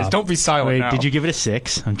podcast, guys. Don't be silent. Wait, now. did you give it a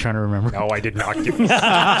 6? I'm trying to remember. No, I did not give it. you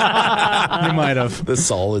might have. the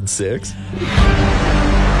solid 6.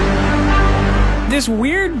 This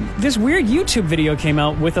weird YouTube video came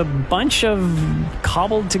out with a bunch of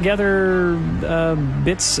cobbled together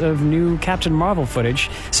bits of new Captain Marvel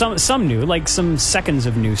footage. Some new, like some seconds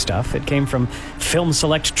of new stuff. It came from Film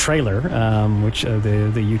Select Trailer, which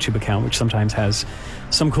the YouTube account, which sometimes has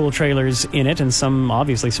some cool trailers in it and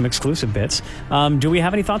obviously some exclusive bits. Do we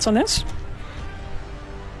have any thoughts on this?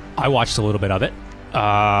 I watched a little bit of it.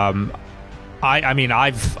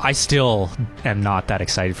 I still am not that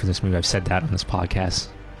excited for this movie. I've said that on this podcast.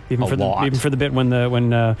 Even for the bit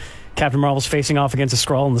when Captain Marvel's facing off against a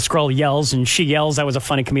Skrull and the Skrull yells and she yells, that was a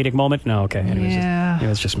funny comedic moment. No, okay. Anyways,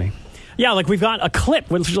 it's just me. Yeah, like we've got a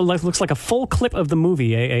clip, which looks like a full clip of the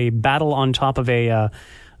movie, a battle on top of a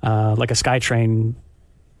SkyTrain.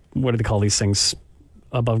 What do they call these things?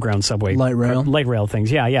 Above ground subway, light rail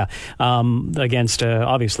things. Yeah. Against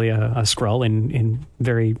obviously a Skrull in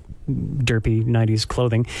very derpy 90s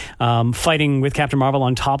clothing, fighting with Captain Marvel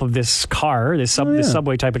on top of this car, this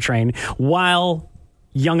subway type of train, while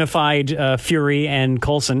youngified Fury and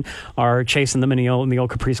Coulson are chasing them in the old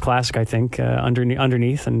Caprice Classic, I think,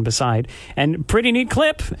 underneath and beside. And pretty neat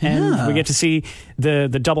clip. And we get to see the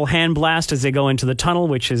double hand blast as they go into the tunnel,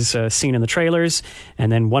 which is seen in the trailers.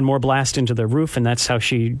 And then one more blast into the roof, and that's how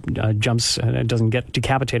she jumps and doesn't get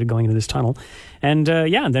decapitated going into this tunnel. And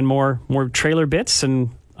and then more trailer bits and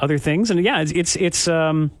other things. And it's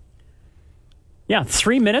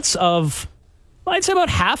 3 minutes of, I'd say, about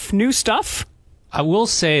half new stuff. I will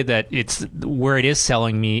say that it's where it is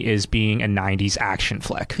selling me is being a 90s action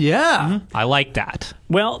flick. Yeah. I like that.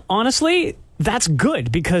 Well, honestly, that's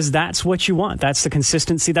good because that's what you want. That's the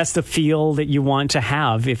consistency. That's the feel that you want to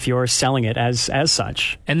have if you're selling it as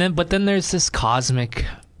such. But then there's this cosmic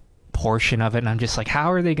portion of it, and I'm just like,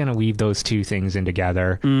 how are they going to weave those two things in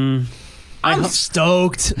together? I'm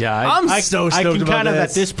stoked. Yeah, I'm so stoked I can about kind of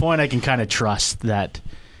this. at this point I can kind of trust that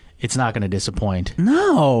it's not going to disappoint.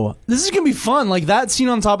 No, this is gonna be fun. Like that scene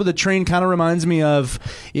on top of the train kind of reminds me of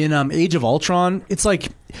in Age of Ultron. It's like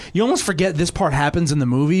you almost forget this part happens in the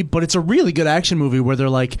movie, but it's a really good action movie where they're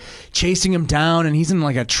like chasing him down and he's in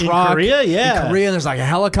like a truck. In Korea, yeah. In Korea, and there's like a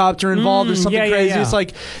helicopter involved. There's something crazy. Yeah. It's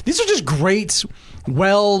like these are just great,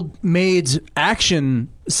 well-made action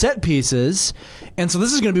set pieces. And so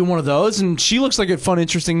this is going to be one of those, and she looks like a fun,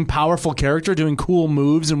 interesting, powerful character doing cool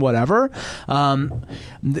moves and whatever.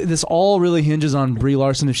 This all really hinges on Brie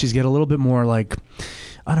Larson if she's get a little bit more like,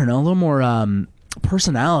 I don't know, a little more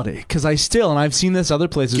personality. Because I've seen this other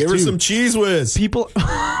places Give too. her some cheese whiz. People,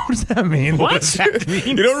 what does that mean? What does that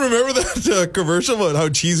mean? You don't remember that commercial about how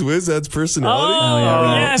cheese whiz adds personality?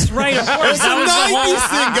 Yes, right. Of course. It's a 90s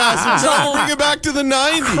thing, guys. I'm trying to bring it back to the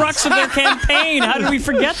 90s. Crux of their campaign. How did we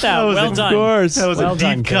forget that? Well done. Of course. That was Well a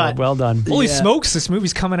done, deep Caleb. cut. Well done. Holy smokes, this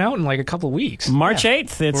movie's coming out in like a couple of weeks. March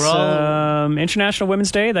 8th. It's International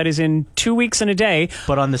Women's Day. That is in 2 weeks and a day.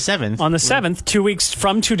 But on the 7th, On the 7th, 2 weeks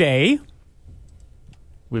from today.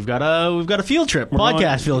 we've got a field trip,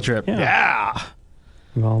 podcast field trip. Yeah.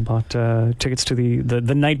 We all bought tickets to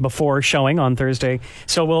the night before showing on Thursday.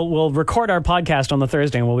 So we'll record our podcast on the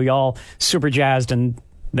Thursday, and we'll be all super jazzed, and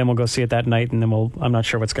then we'll go see it that night, and then I'm not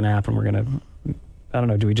sure what's going to happen. We're going to, I don't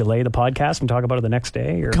know, do we delay the podcast and talk about it the next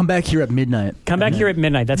day? Or Come back here at midnight. come back here at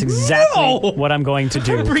midnight. That's exactly what I'm going to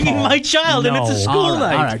do. I'm bringing Paul. my child, and it's a school All right,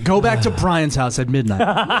 night. all right, go back to Brian's house at midnight.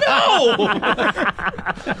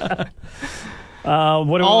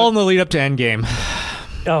 What do All in the lead up to Endgame.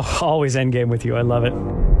 always Endgame with you. I love it.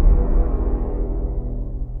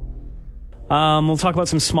 We'll talk about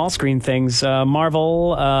some small screen things.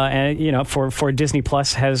 Marvel, and for Disney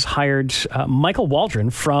Plus, has hired Michael Waldron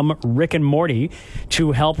from Rick and Morty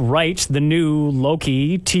to help write the new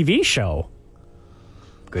Loki TV show.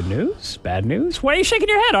 Good news? Bad news? Why are you shaking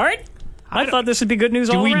your head, Art? I thought this would be good news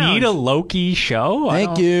Do all we around. need a Loki show?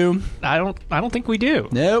 Thank you. I don't think we do.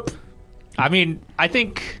 Nope. I mean, I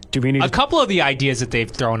think Do we need a couple of the ideas that they've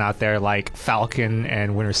thrown out there, like Falcon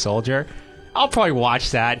and Winter Soldier, I'll probably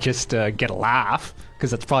watch that just to get a laugh, because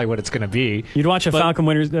that's probably what it's going to be. You'd watch a Falcon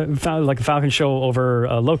like a Falcon show over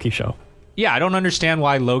a Loki show. Yeah, I don't understand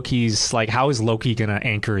why Loki's like. How is Loki going to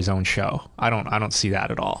anchor his own show? I don't see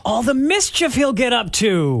that at all. All the mischief he'll get up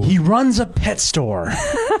to. He runs a pet store.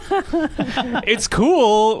 It's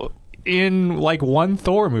cool in like one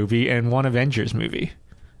Thor movie and one Avengers movie.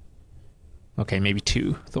 Okay, maybe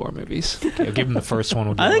two Thor movies. Okay, I'll give him the first one.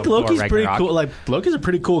 We'll do I think Thor Loki's pretty Ragnarok. cool. Like Loki's a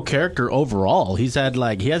pretty cool character overall. He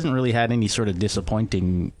hasn't really had any sort of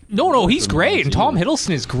disappointing. No, he's great, and Tom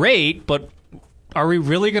Hiddleston is great, but are we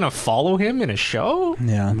really going to follow him in a show?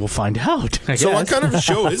 Yeah. We'll find out. So what kind of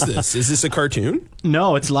show is this? Is this a cartoon?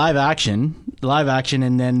 No, it's live action,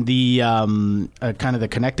 and then the kind of the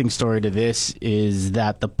connecting story to this is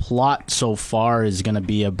that the plot so far is going to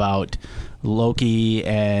be about Loki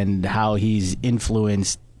and how he's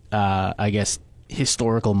influenced, I guess,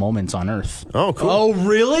 historical moments on Earth. Oh, cool. Oh,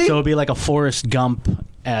 really? So it'll be like a Forrest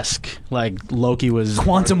Gump-esque, like Loki was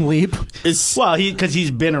Quantum Leap. because he's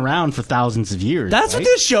been around for thousands of years. That's right? what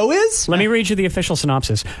this show is? Let me read you the official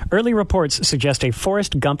synopsis. Early reports suggest a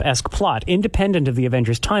Forrest Gump-esque plot, independent of the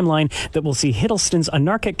Avengers timeline, that will see Hiddleston's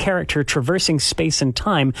anarchic character traversing space and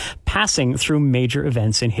time, passing through major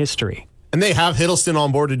events in history. And they have Hiddleston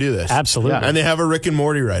on board to do this. Absolutely. And they have a Rick and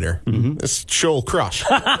Morty writer. This show will crush.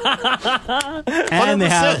 And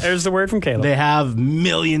There's the word from Caleb. they have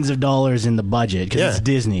millions of dollars in the budget because it's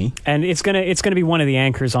Disney. And it's gonna be one of the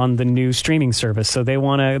anchors on the new streaming service, so they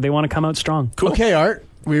wanna come out strong. Okay, Art.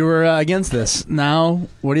 We were against this. Now,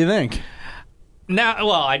 what do you think? Now,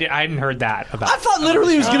 well, I hadn't heard that about. I thought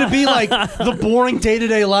literally it was going to be like the boring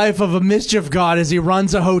day-to-day life of a mischief god as he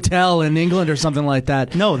runs a hotel in England or something like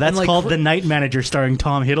that. No, that's And, like, called The Night Manager, starring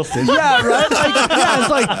Tom Hiddleston. Yeah, right? It's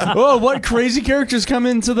like, oh, what crazy characters come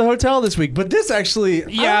into the hotel this week? But this actually,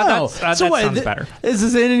 Yeah, I don't know. that sounds better. Is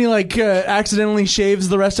this in? And he like accidentally shaves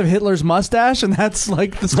the rest of Hitler's mustache, and that's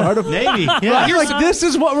like the start of Maybe. Yeah, Yeah. you're like, this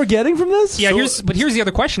is what we're getting from this. Yeah, here's the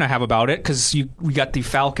other question I have about it, because we got the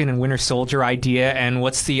Falcon and Winter Soldier idea, and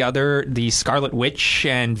what's the Scarlet Witch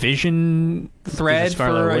and Vision thread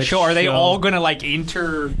Scarlet for a Witch show? Are they show. all going to like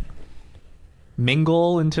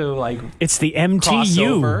intermingle into like It's the MTU.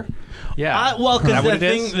 crossover? Yeah, Well, Is that because what it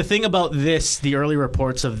is? the thing about this, the early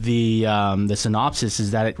reports of the synopsis,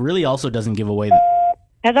 is that it really also doesn't give away.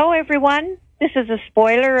 Hello, everyone. This is a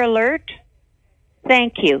spoiler alert.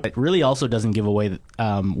 Thank you. It really also doesn't give away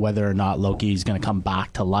whether or not Loki is going to come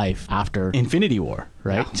back to life after Infinity War,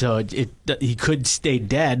 right? Yeah. So he could stay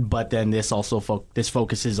dead, but then this also this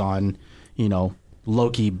focuses on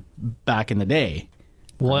Loki back in the day.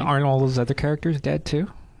 Well, aren't all those other characters dead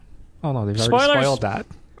too? Oh no, they've already Spoilers. spoiled that.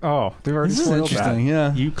 Oh, they've already This is spoiled interesting.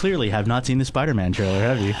 Yeah, You clearly have not seen the Spider-Man trailer,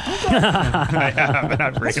 have you? that. I haven't.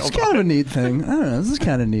 I've this is railed kind of a neat thing. I don't know. This is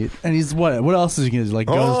kind of neat. And he's what else is he gonna do? Like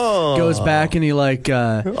goes back and he like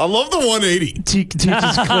I love the 180. teaches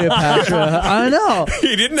Cleopatra. I know.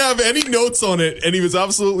 He didn't have any notes on it, and he was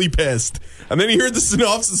absolutely pissed. And then he heard the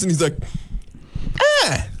synopsis, and he's like,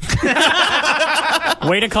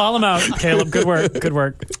 Way to call him out, Caleb. Good work. Good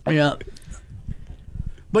work. Yeah.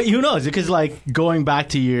 But who knows? Because like going back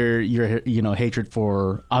to your hatred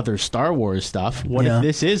for other Star Wars stuff, what Yeah. if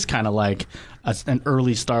this is kind of like an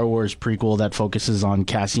early Star Wars prequel that focuses on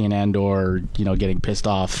Cassian Andor, getting pissed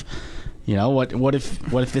off? What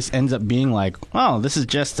if this ends up being like, oh, this is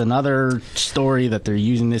just another story that they're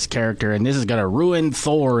using this character, and this is gonna ruin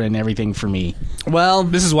Thor and everything for me? Well,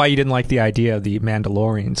 This is why you didn't like the idea of the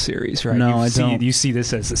Mandalorian series, right? No, I don't. You see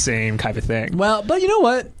this as the same kind of thing. Well, but you know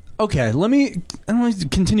what? Okay, let me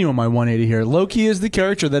continue on my 180 here. Loki is the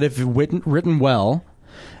character that, if written well,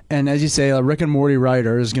 and as you say, a Rick and Morty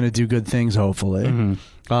writer is going to do good things, hopefully.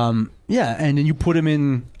 Yeah, and then you put him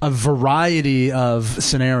in a variety of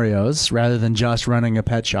scenarios rather than just running a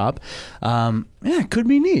pet shop. It could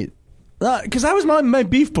be neat. Because that was my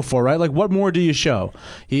beef before, right? Like, what more do you show?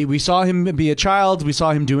 We saw him be a child. We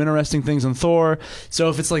saw him do interesting things in Thor.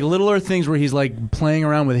 So if it's like littler things where he's like playing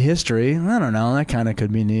around with history, I don't know. That kind of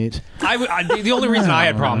could be neat. The only reason I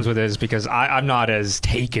had problems with it is because I'm not as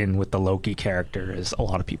taken with the Loki character as a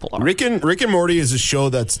lot of people are. Rick and Morty is a show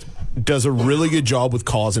that does a really good job with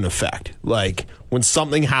cause and effect. Like, when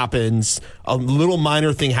something happens, a little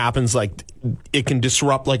minor thing happens, like it can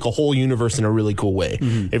disrupt like a whole universe in a really cool way.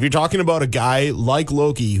 If you're talking about a guy like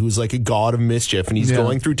Loki, who's like a god of mischief, and he's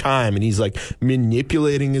going through time and he's like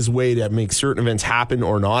manipulating his way to make certain events happen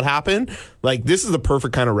or not happen, like this is the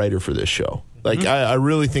perfect kind of writer for this show. Like I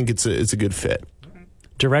really think it's a good fit.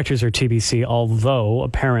 Directors are TBC, although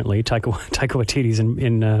apparently Taika Waititi's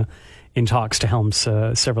in talks to helm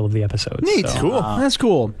several of the episodes. Neat. So, Cool. That's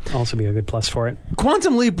cool. also be a good plus for it.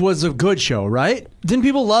 Quantum Leap was a good show, right? Didn't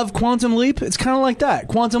people love Quantum Leap? It's kind of like that.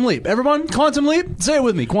 Quantum Leap. Everyone, Quantum Leap? Say it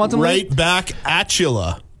with me. Quantum Leap. Right back at you.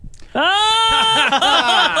 Thank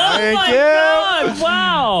you. God,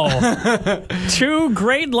 wow. 2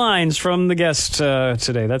 great lines from the guest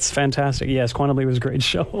today. That's fantastic. Yes, Quantum Leap was a great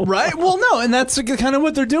show. Right? Well, no, and that's kind of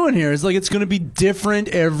what they're doing here. Is like it's going to be different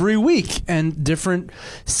every week and different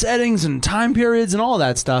settings and time periods and all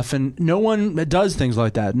that stuff. And no one does things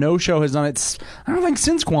like that. No show has done it, I don't think,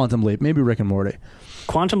 since Quantum Leap. Maybe Rick and Morty.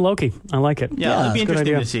 Quantum Loki. I like it. Yeah, it'd be it's a good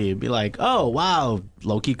interesting idea. to see. It'd be like, oh wow,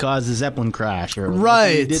 Loki caused the Zeppelin crash, or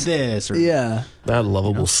Right. Loki did this, or Yeah. That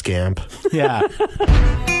lovable scamp. yeah.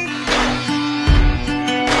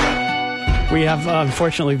 We have,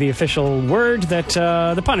 unfortunately, the official word that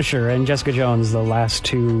The Punisher and Jessica Jones, the last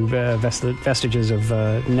 2 vestiges of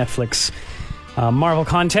Netflix Marvel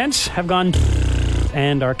content, have gone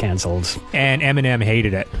and are canceled. And Eminem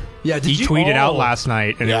hated it. Yeah, did He you? tweeted out Oh. last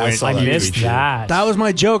night, and Yeah, I it went saw I that. missed that. That was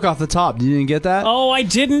my joke off the top. You didn't get that? Oh, I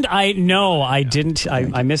didn't. I didn't.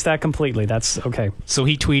 I missed that completely. That's okay. So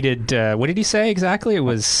he tweeted, what did he say exactly? It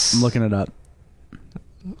was... I'm looking it up.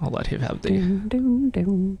 I'll let him have the...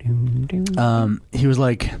 He was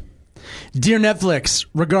like, "Dear Netflix,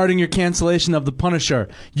 regarding your cancellation of The Punisher,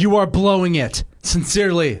 you are blowing it.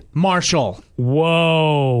 Sincerely, Marshall."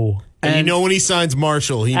 Whoa. And you know when he signs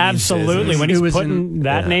Marshall, he means Absolutely. business. When It he's was putting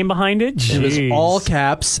that name behind it, It was jeez. all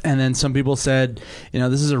caps, and then some people said,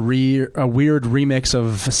 "This is a weird remix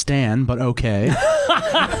of Stan, but okay."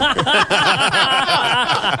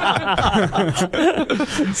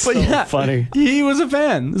 But yeah, funny. He was a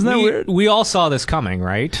fan. Isn't that weird? We all saw this coming,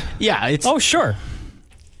 right? Yeah, it's Oh, sure.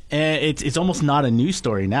 it's almost not a news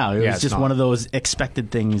story now. It Yeah, was it's just not. one of those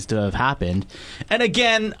expected things to have happened. And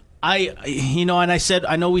again, I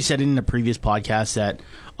know we said it in a previous podcast that,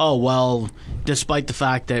 oh, well, despite the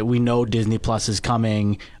fact that we know Disney Plus is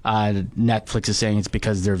coming, Netflix is saying it's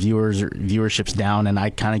because their viewership's down, and I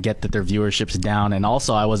kind of get that their viewership's down. And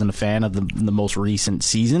also, I wasn't a fan of the most recent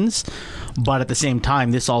seasons. But at the same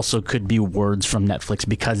time, this also could be words from Netflix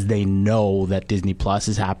because they know that Disney Plus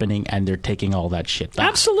is happening and they're taking all that shit back.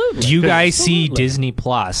 Absolutely. Do you guys see Absolutely. Disney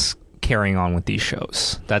Plus carrying on with these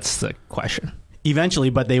shows? That's the question. Eventually,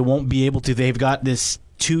 but they won't be able to. They've got this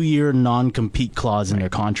 2-year non-compete clause in their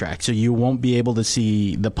contract, so you won't be able to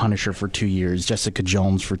see the Punisher for 2 years, Jessica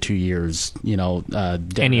Jones for 2 years. Any of the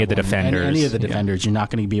Daredevil, Defenders. any of the Yeah. Defenders. You're not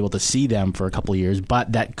going to be able to see them for a couple of years,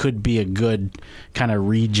 but that could be a good kind of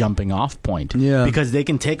re-jumping off point. Yeah. Because they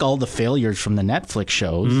can take all the failures from the Netflix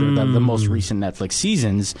shows, or the most recent Netflix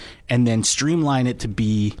seasons, and then streamline it to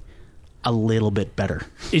be a little bit better.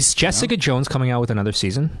 Is Jessica Jones coming out with another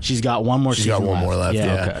season? She's got one more She's season got one more left.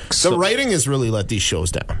 Yeah. Okay. The So- writing has really let these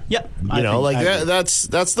shows down. Yep. You know, like that's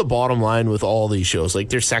the bottom line with all these shows, like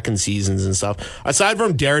their second seasons and stuff. Aside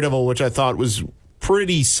from Daredevil, which I thought was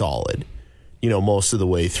pretty solid, you know, most of the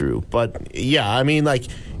way through. But yeah, I mean, like,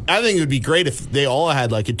 I think it would be great if they all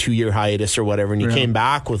had like a 2-year hiatus or whatever, and you came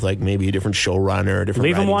back with like maybe a different showrunner, a different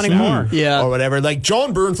Leave 'em writing wanting staff, more. Yeah. or whatever. Like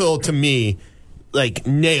John Bernthal to me, like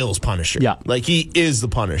nails Punisher. Yeah. Like he is the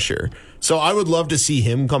Punisher. So I would love to see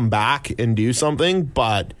him come back and do something,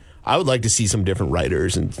 but I would like to see some different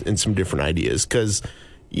writers and some different ideas. Because,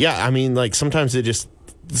 yeah, I mean, like sometimes the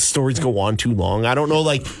stories go on too long. I don't know,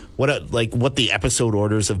 like what the episode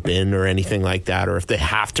orders have been or anything like that, or if they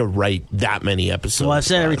have to write that many episodes. Well, I've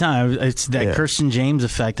said every But- time, it's that Yeah. Kirsten James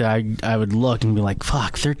effect that I would look and be like,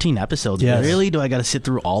 fuck, 13 episodes. Yes. Really? Do I got to sit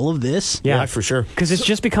through all of this? Yeah, for sure. Because it's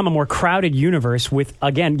just become a more crowded universe with,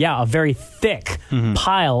 again, a very thick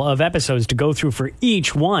pile of episodes to go through for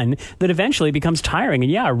each one that eventually becomes tiring.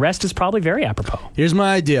 And rest is probably very apropos. Here's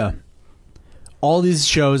my idea. All these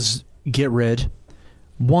shows get rid.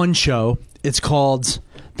 One show. It's called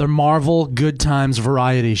the Marvel Good Times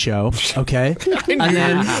Variety Show. Okay?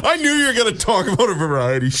 I knew you were going to talk about a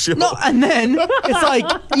variety show. No, and then it's like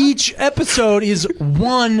each episode is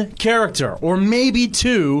one character, or maybe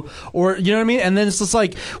two, or you know what I mean? And then it's just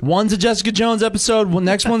like one's a Jessica Jones episode,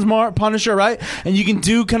 next one's Punisher, right? And you can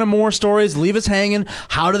do kind of more stories, leave us hanging.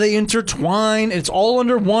 How do they intertwine? It's all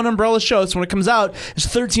under one umbrella show. So when it comes out, it's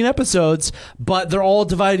 13 episodes, but they're all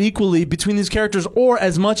divided equally between these characters, or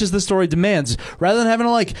as much as the story demands, rather than having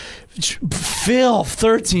to like fill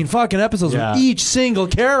 13 fucking episodes Yeah. with each single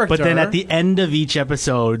character. But then at the end of each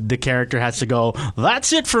episode, the character has to go,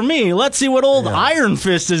 that's it for me. Let's see what old Iron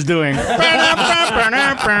Fist is doing.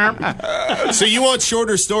 So you want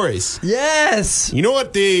shorter stories. Yes. You know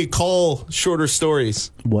what they call shorter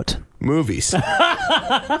stories? What? Movies.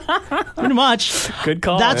 Pretty much. Good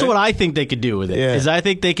call. That's what I think they could do with it. Yeah. Is I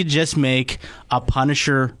think they could just make a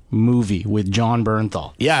Punisher movie with John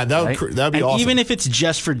Bernthal. Yeah, that'd Right? be And awesome. even if it's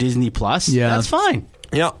just for Disney Plus, Yeah. that's fine.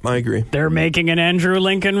 Yeah, I agree. They're making an Andrew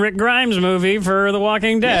Lincoln, Rick Grimes movie for The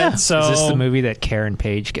Walking Dead. So Is this the movie that Karen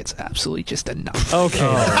Page gets absolutely just enough? Okay,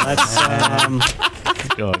 let's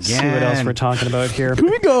Go see what else we're talking about here. Can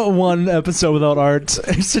we go one episode without Art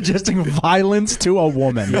suggesting violence to a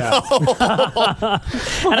woman? Yeah.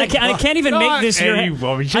 And I can't even make this your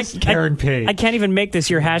Karen Page. I can't even make this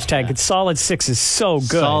your hashtag. It's Solid 6 is so good.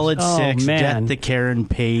 Solid Oh, 6, man. Death to Karen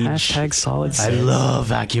Page. Hashtag Solid 6. I love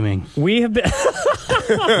vacuuming. We have been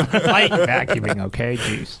Like vacuuming, okay?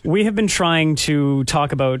 Jeez. we have been trying to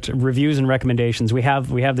talk about reviews and recommendations. We have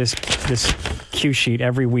this cue sheet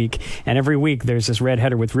every week, and every week there's this red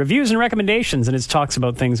header with reviews and recommendations, and it talks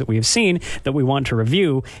about things that we have seen that we want to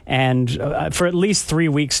review. And for at least 3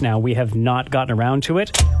 weeks now, we have not gotten around to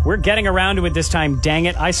it. We're getting around to it this time. Dang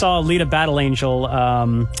it! I saw Alita: Battle Angel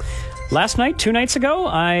last night, 2 nights ago.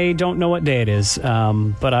 I don't know what day it is,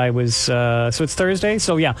 but I was so it's Thursday.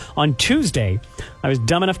 So yeah, on Tuesday, I was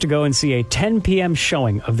dumb enough to go and see a 10 p.m.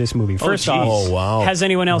 showing of this movie. First off, Oh, wow. has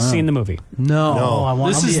anyone else seen the movie? No. I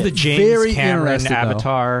want This to is be the it. James Very Cameron interested, though.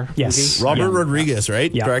 Avatar Yes. movie? Robert Yeah. Rodriguez,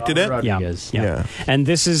 right? Yeah. Directed it? Rodriguez. Yeah. And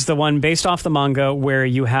this is the one based off the manga where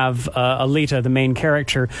you have Alita, the main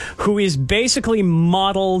character, who is basically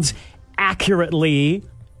modeled accurately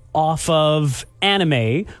off of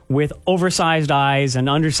anime with oversized eyes and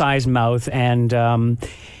undersized mouth and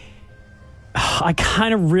I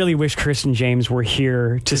kind of really wish Kirsten James were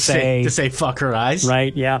here to say fuck her eyes.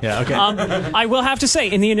 Right, yeah. Yeah, okay. I will have to say,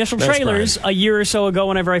 in the initial trailers a year or so ago,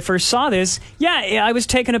 whenever I first saw this, I was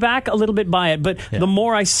taken aback a little bit by it. But the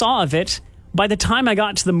more I saw of it, by the time I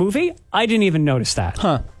got to the movie, I didn't even notice that.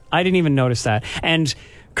 I didn't even notice that. And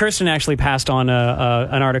Kirsten actually passed on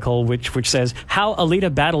an article which says how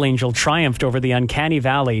Alita Battle Angel triumphed over the Uncanny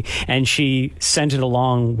Valley, and she sent it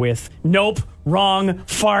along with "Nope, wrong,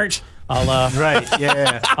 fart." A la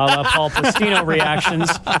Paul Plastino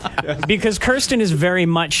reactions, because Kirsten is very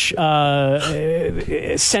much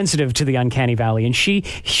sensitive to the Uncanny Valley, and she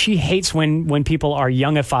hates when people are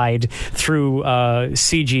youngified through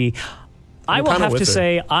CG. I will have to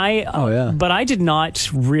say, but I did not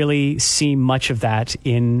really see much of that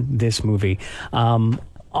in this movie.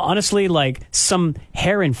 Honestly, like some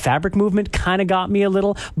hair and fabric movement kind of got me a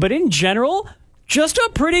little, but in general, just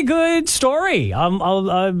a pretty good story.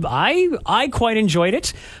 I quite enjoyed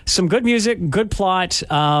it. Some good music, good plot.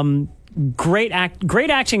 Great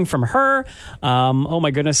acting from her. Oh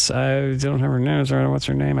my goodness, I don't have her name. What's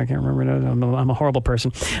her name? I can't remember. I'm a horrible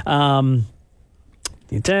person. I'm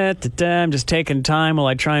just taking time while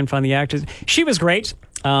I try and find the actors. She was great.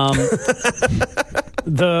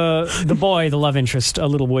 The boy, the love interest, a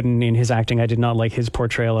little wooden in his acting. I did not like his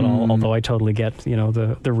portrayal at all, although I totally get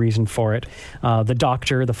the reason for it. The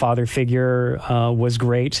doctor, the father figure, was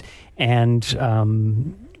great, and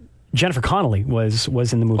Jennifer Connelly was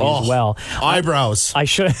in the movie as well. Eyebrows. I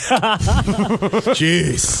should.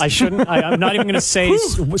 Jeez. I shouldn't. I'm not even going to say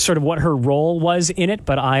sort of what her role was in it,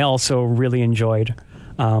 but I also really enjoyed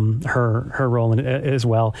her role in it as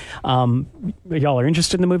well. Y'all are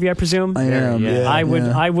interested in the movie, I presume? I am. Yeah.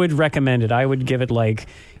 I would recommend it. I would give it like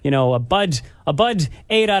a Bud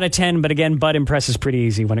 8 out of 10. But again, Bud impresses pretty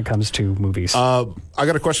easy when it comes to movies. I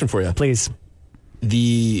got a question for you. Please.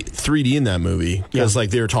 The 3D in that movie, because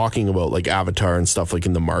like they were talking about like Avatar and stuff like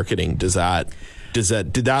in the marketing. Did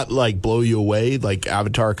that like blow you away like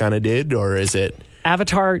Avatar kind of did, or is it?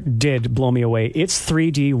 Avatar did blow me away. Its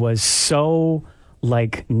 3D was so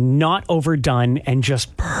like not overdone and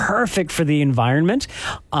just perfect for the environment,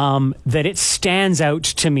 that it stands out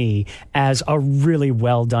to me as a really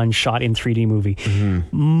well done shot in 3D movie.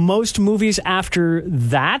 Most movies after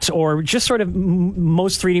that, or just sort of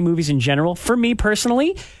most 3D movies in general, for me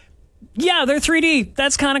personally, they're 3D.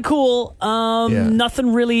 That's kind of cool.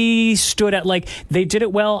 Nothing really stood out. Like, they did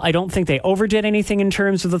it well. I don't think they overdid anything in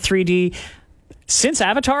terms of the 3D. Since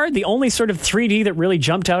Avatar, the only sort of 3D that really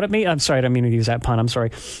jumped out at me, I'm sorry, I don't mean to use that pun, I'm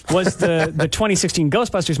sorry, was the 2016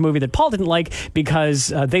 Ghostbusters movie that Paul didn't like because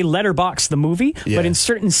they letterboxed the movie, but in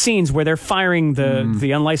certain scenes where they're firing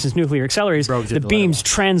the unlicensed nuclear accelerators, the beams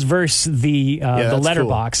transverse the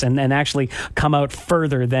letterbox and actually come out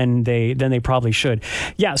further than they probably should.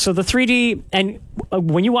 Yeah, so the 3D, and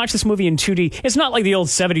when you watch this movie in 2D, it's not like the old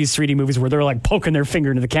 70s 3D movies where they're like poking their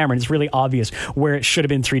finger into the camera and it's really obvious where it should have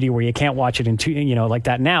been 3D, where you can't watch it in 2D. Like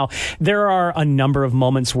that now. There are a number of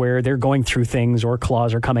moments where they're going through things or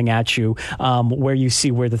claws are coming at you, where you see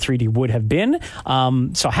where the 3D would have been.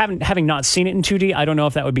 So having not seen it in 2D, I don't know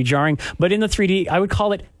if that would be jarring, but in the 3D, I would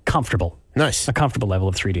call it comfortable. Nice. A comfortable level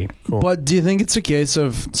of 3D. Cool. But do you think it's a case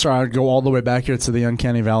of, sorry, I'd go all the way back here to the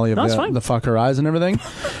Uncanny Valley of the fuck her eyes and everything.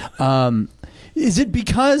 Is it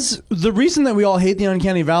because the reason that we all hate the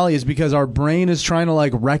Uncanny Valley is because our brain is trying to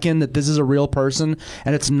like reckon that this is a real person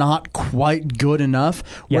and it's not quite good enough?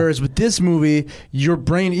 Yeah. Whereas with this movie, your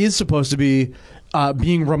brain is supposed to be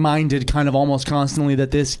being reminded kind of almost constantly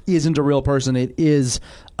that this isn't a real person. It is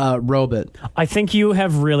a robot. I think you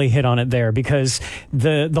have really hit on it there, because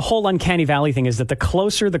the whole Uncanny Valley thing is that the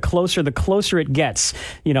closer it gets,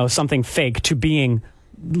 something fake to being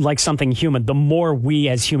like something human, the more we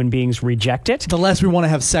as human beings reject it. The less we want to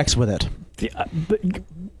have sex with it.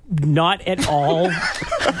 Not at all. Where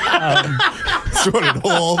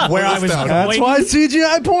I was That's why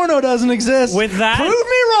CGI porno doesn't exist. With that, prove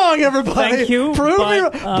me wrong, everybody. Thank you. Prove me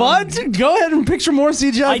wrong. But go ahead and picture more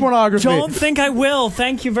CGI pornography. I don't think I will.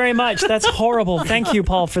 Thank you very much. That's horrible. Thank you,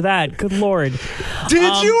 Paul, for that. Good Lord.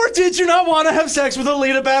 Did you or did you not want to have sex with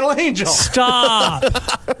Alita Battle Angel? Stop.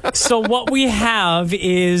 So what we have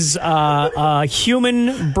is a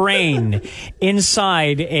human brain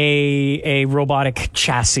inside a robotic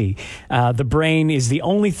chassis. The brain is the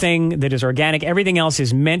only thing that is organic. Everything else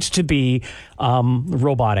is meant to be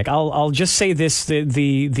robotic. I'll just say this: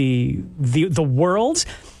 the world.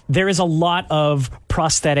 There is a lot of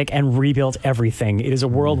prosthetic and rebuilt everything. It is a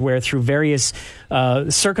world where, through various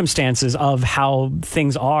circumstances of how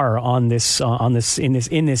things are in this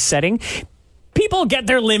setting, people get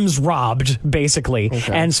their limbs robbed, basically.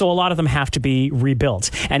 And so a lot of them have to be rebuilt.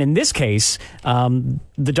 And in this case,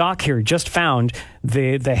 the doc here just found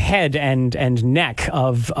the head and neck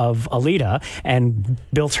of Alita and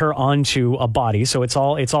built her onto a body. So it's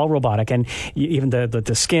all robotic. And even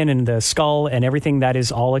the skin and the skull and everything, that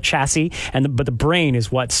is all a chassis. But the brain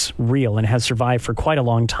is what's real and has survived for quite a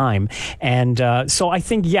long time. And so I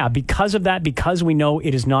think, because of that, because we know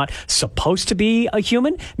it is not supposed to be a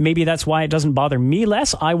human, maybe that's why it doesn't bother me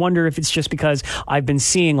less. I wonder if it's just because I've been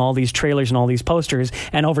seeing all these trailers and all these posters,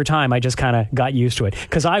 and over time I just kind of got used to it,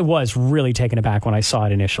 because I was really taken aback when I saw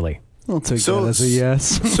it initially. I'll take that as a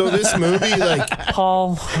yes. So this movie, like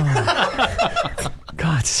Paul,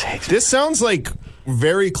 God's sake, this sounds like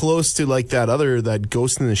very close to like that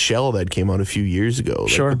Ghost in the Shell that came out a few years ago.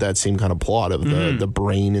 Sure. With that same kind of plot of the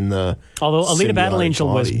brain in the. Although Alita Battle Angel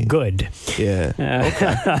was body. good. Yeah.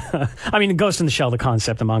 I mean, Ghost in the Shell, the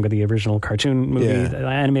concept, the manga, the original cartoon movie, the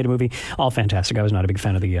animated movie, all fantastic. I was not a big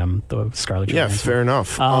fan of the Scarlet Yeah, Johansson. fair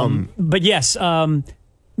enough. But yes,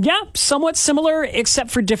 somewhat similar, except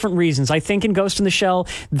for different reasons. I think in Ghost in the Shell,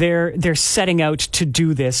 they're setting out to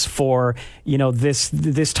do this for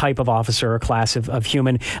this type of officer or class of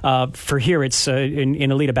human. For here, it's in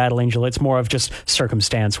Alita Battle Angel, it's more of just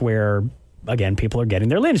circumstance where, again, people are getting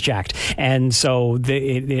their limbs jacked, and so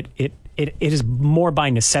it is more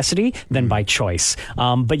by necessity than by choice.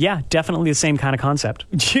 But yeah, definitely the same kind of concept.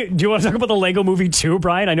 Do you want to talk about the Lego movie too,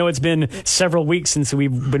 Brian? I know it's been several weeks since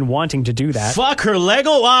we've been wanting to do that. Fuck her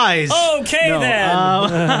Lego eyes. Okay, then.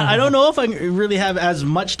 I don't know if I really have as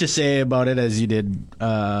much to say about it as you did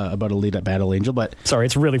about Alita Battle Angel, but Sorry,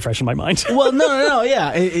 it's really fresh in my mind. well, no,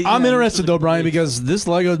 yeah. I'm interested though, Brian, because this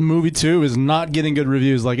Lego movie 2 is not getting good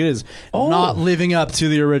reviews. Like, it is not living up to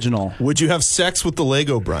the original. Would you have sex with the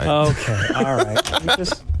Lego, Brian? Okay, all right.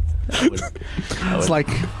 It's like,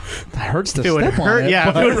 it hurts to It would step hurt. on it. Yeah,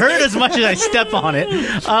 it would hurt as much as I step on it.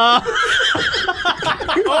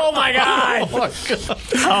 Oh my god!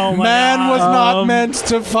 Oh my Man was not meant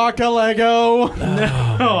to fuck a Lego.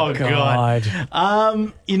 Oh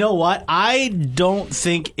god! You know what? I don't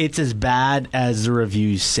think it's as bad as the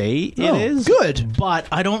reviews say it is. Good. But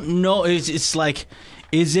I don't know. It's like,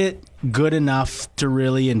 is it good enough to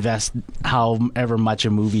really invest however much a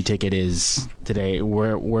movie ticket is today,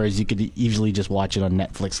 whereas you could easily just watch it on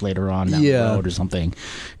Netflix later on down the road or something?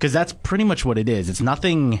 Because that's pretty much what it is. It's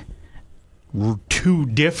nothing too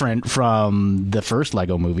different from the first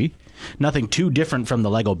Lego movie. Nothing too different from the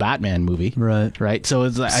Lego Batman movie. Right. So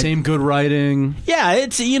it's like, Same good writing. yeah,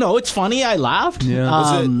 it's it's funny. I laughed.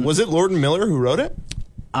 Yeah. Was it Lord and Miller who wrote it?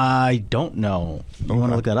 I don't know. You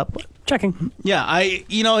want to look that up? Checking. Yeah,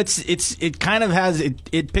 it kind of has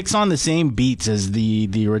it picks on the same beats as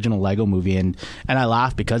the original Lego movie, and I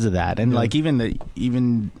laughed because of that. And like even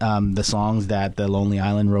the songs that the Lonely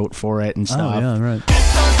Island wrote for it and stuff. Oh, yeah, right.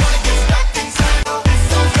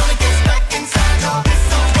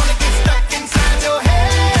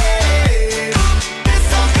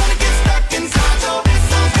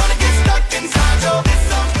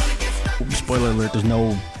 Spoiler alert, there's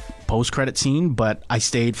no post-credit scene, but I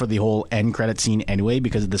stayed for the whole end credit scene anyway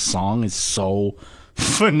because the song is so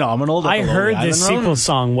phenomenal. I heard Lonely this Island sequel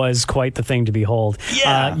song was quite the thing to behold.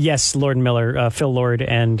 Yeah. Yes, Lord and Miller, Phil Lord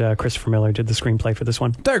and Christopher Miller did the screenplay for this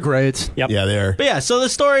one. They're great. Yep. Yeah, they are. But yeah, so the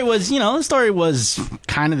story was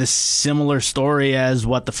kind of the similar story as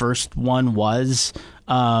what the first one was.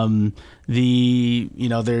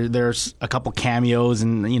 There's a couple cameos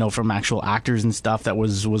and from actual actors and stuff that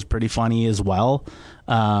was pretty funny as well.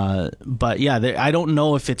 But yeah, I don't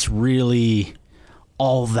know if it's really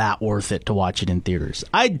all that worth it to watch it in theaters.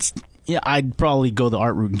 I'd probably go the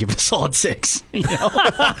art route and give it a solid 6.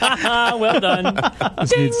 Well done.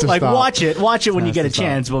 This needs to Like stop. watch it when you Has get to a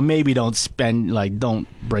chance, but maybe don't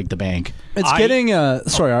break the bank. It's getting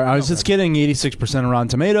it's getting 86% on Rotten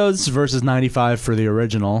Tomatoes versus 95 for the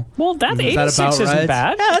original. Well, that Is that 86 about isn't right?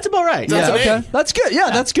 bad. Yeah, that's about right. That's Yeah, an okay. That's good. Yeah,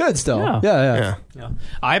 that's good still. Yeah. Yeah. Yeah.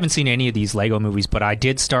 I haven't seen any of these Lego movies, but I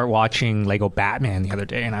did start watching Lego Batman the other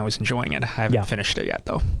day, and I was enjoying it. I haven't finished it yet,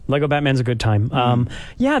 though. Lego Batman's a good time.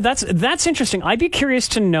 Yeah, that's interesting. I'd be curious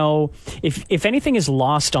to know if anything is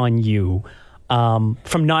lost on you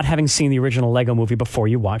from not having seen the original Lego movie before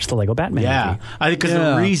you watched the Lego Batman Yeah, movie. I think because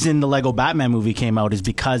the reason the Lego Batman movie came out is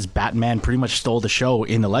because Batman pretty much stole the show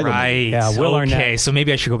in the Lego movie. Right. Yeah, Will okay, Arnett. so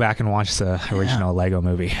maybe I should go back and watch the original Lego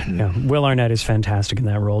movie. Yeah, Will Arnett is fantastic in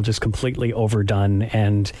that role, just completely overdone,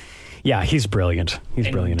 and yeah, he's brilliant. He's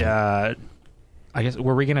brilliant. I guess,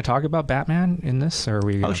 were we going to talk about Batman in this, or are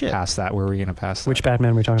we going to pass that? Were we going to pass that? Which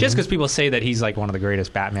Batman are we talking Just about? because people say that he's like one of the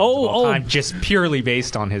greatest Batmans of all time, just purely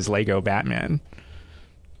based on his Lego Batman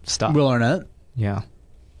stuff. Will Arnett? Yeah.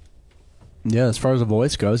 Yeah, as far as the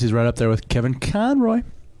voice goes, he's right up there with Kevin Conroy.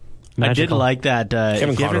 I did like that. Kevin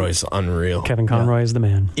if you ever- Conroy's unreal. Kevin Conroy is the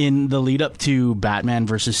man. In the lead up to Batman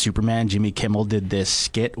versus Superman, Jimmy Kimmel did this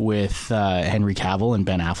skit with Henry Cavill and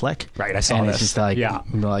Ben Affleck. Right, I saw and this. It's just like, Yeah.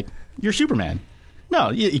 they're like, you're Superman. No,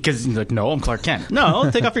 because he's like, no, I'm Clark Kent. No,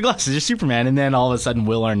 take off your glasses, you're Superman. And then all of a sudden,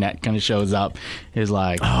 Will Arnett kind of shows up. He's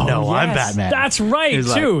like, no, I'm Yes, Batman. That's right,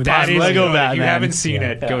 He's too. like, That I'm is Lego good. Batman. If you haven't seen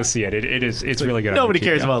it, go see it. It's really good. Nobody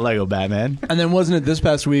cares about Lego Batman. And then wasn't it this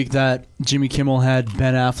past week that Jimmy Kimmel had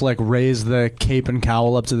Ben Affleck raise the cape and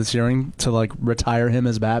cowl up to the ceiling to like retire him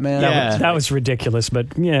as Batman? Yeah. That was ridiculous,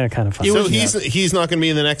 but yeah, kind of fun. So he's not going to be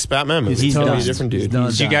in the next Batman movie. He's He's going to be done. a different He's dude. done.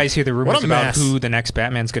 Did you guys hear the rumors What a about mess. who the next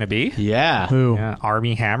Batman's going to be? Yeah. Who? Yeah,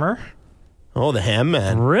 Armie Hammer. Oh, the Ham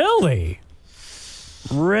Man. Really?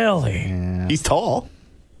 Really? He's tall.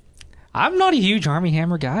 I'm not a huge Armie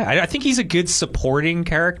Hammer guy. I think he's a good supporting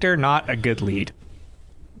character, not a good lead.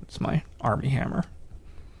 It's my Armie Hammer.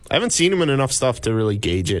 I haven't seen him in enough stuff to really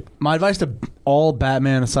gauge it. My advice to all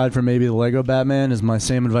Batman, aside from maybe the Lego Batman, is my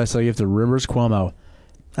same advice I give to Rivers Cuomo.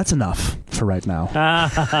 That's enough for right now.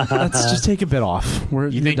 Let's just take a bit off.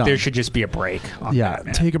 You think there should just be a break on Yeah,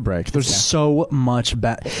 Batman? take a break. There's so much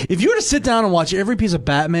If you were to sit down and watch every piece of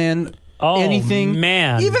Batman, anything,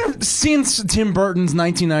 man. even since Tim Burton's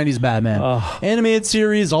 1990s Batman, animated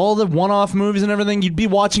series, all the one-off movies and everything, you'd be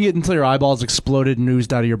watching it until your eyeballs exploded and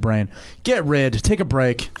oozed out of your brain. Get rid. Take a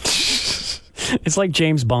break. It's like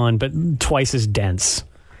James Bond, but twice as dense.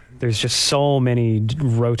 There's just so many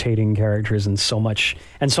rotating characters and so much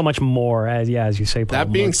more. As you say, Paul,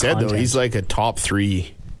 That being more said, though, content. he's like a top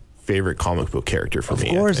 3 favorite comic book character for me.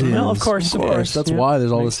 Of course, I think. he No, is. of course. That's Yeah. why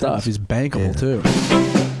there's all Makes this stuff. sense. He's bankable too.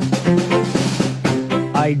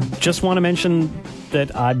 I just want to mention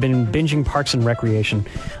that I've been binging Parks and Recreation.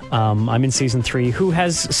 I'm in season 3. Who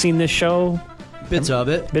has seen this show? Bits of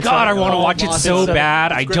it. Bits God, I of it? want to Oh, watch it lots so of it.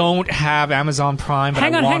 bad. I don't have Amazon Prime, but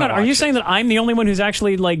Hang I on. wanna Are you watch saying it. that I'm the only one who's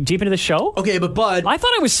actually like deep into the show? Okay, but Bud, I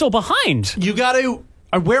thought I was so behind. you got to.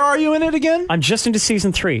 Where are you in it again? I'm just into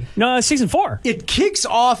season 3. No, season 4. It kicks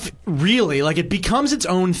off really like it becomes its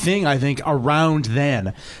own thing. I think around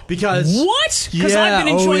then because What? Because I've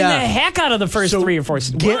been enjoying the heck out of the first 3 or 4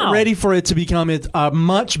 seasons. Get Wow. ready for it to become a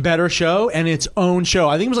much better show and its own show.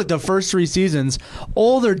 I think it was like the first 3 seasons.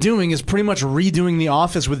 All they're doing is pretty much redoing The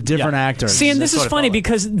Office with different actors. See, and this That's is what it funny felt like.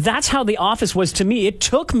 because that's how The Office was to me. It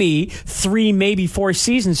took me 3, maybe 4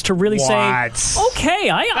 seasons to really say, What? okay,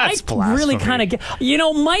 I That's really blasphemy. kind of get. You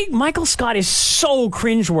know, Michael Scott is so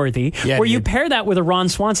cringeworthy. Yeah, where you dude. pair that with a Ron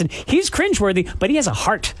Swanson, he's cringeworthy, but he has a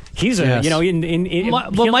heart. He's a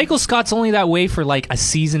Yes. But Michael Scott's only that way for like a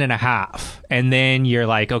season and a half, and then you're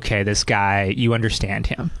like, okay, this guy, you understand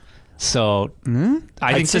him. So I think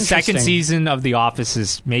That's the second interesting. season of The Office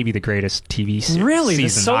is maybe the greatest TV Really,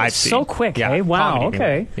 season I've so seen. quick, Yeah, eh? Wow, comedy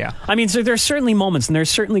okay. anyway. Yeah. I mean, so there's certainly moments and there's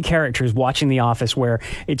certainly characters watching The Office where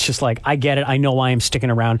it's just like, I get it, I know why I'm sticking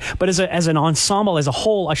around. But as an ensemble, as a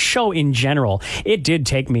whole, a show in general, it did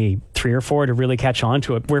take me 3 or 4 to really catch on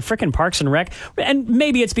to it. Where frickin' Parks and Rec, and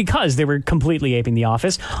maybe it's because they were completely aping The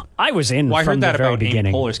Office. I was in Well, I from heard the that very about Amy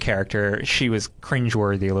beginning. Poehler's character. She was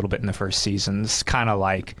cringeworthy a little bit in the first seasons, kind of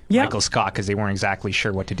like Yeah. Michael Scott, because they weren't exactly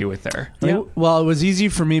sure what to do with her. Yeah. Well, it was easy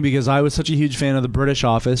for me because I was such a huge fan of the British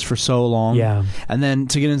Office for so long. Yeah. And then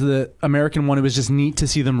to get into the American one, it was just neat to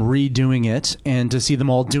see them redoing it and to see them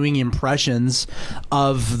all doing impressions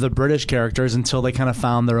of the British characters until they kind of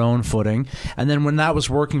found their own footing. And then when that was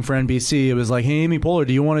working for NBC, it was like, hey, Amy Poehler,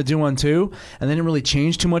 do you want to do one too? And they didn't really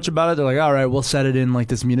change too much about it. They're like, all right, we'll set it in like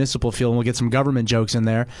this municipal feel and we'll get some government jokes in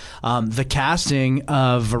there. The casting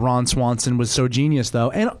of Ron Swanson was so genius,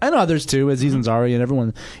 though, and others too, Aziz Ansari and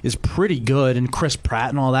everyone is pretty good, and Chris Pratt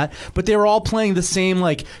and all that. But they were all playing the same,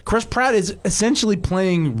 like, Chris Pratt is essentially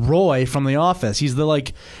playing Roy from The Office. He's the,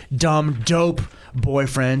 like, dumb, dope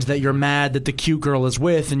boyfriend that you're mad that the cute girl is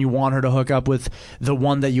with and you want her to hook up with the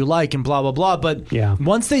one that you like and blah, blah, blah. But Yeah.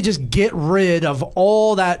 once they just get rid of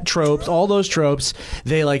all those tropes,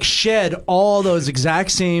 they, like, shed all those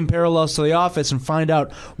exact same parallels to The Office and find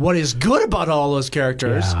out what is good about all those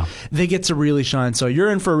characters. Yeah. They get to really shine. So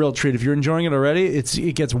you're in for a real treat. If you're enjoying it already,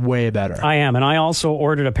 it gets way better. I am, and I also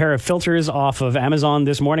ordered a pair of filters off of Amazon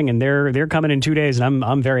this morning, and they're coming in 2 days, and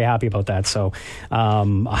I'm very happy about that. So,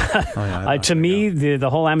 to me, the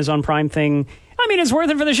whole Amazon Prime thing, I mean, it's worth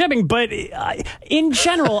it for the shipping, but in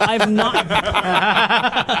general, I've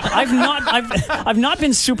not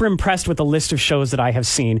been super impressed with the list of shows that I have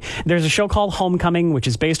seen. There's a show called Homecoming, which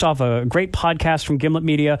is based off a great podcast from Gimlet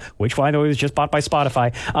Media, which, by the way, was just bought by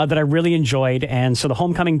Spotify, that I really enjoyed. And so the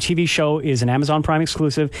Homecoming TV show is an Amazon Prime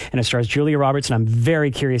exclusive, and it stars Julia Roberts, and I'm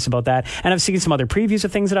very curious about that. And I've seen some other previews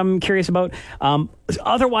of things that I'm curious about.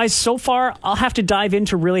 Otherwise, so far, I'll have to dive in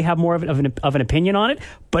to really have more of an opinion on it.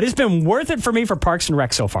 But it's been worth it for me for Parks and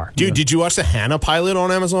Rec so far. Dude, did you watch the Hannah pilot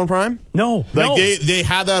on Amazon Prime? No. They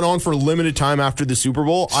had that on for a limited time after the Super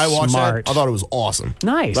Bowl. I watched that. I thought it was awesome.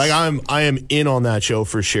 Nice. Like I am in on that show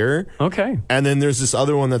for sure. Okay. And then there's this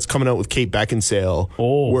other one that's coming out with Kate Beckinsale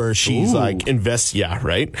where she's like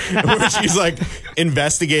where she's like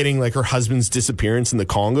investigating like her husband's disappearance in the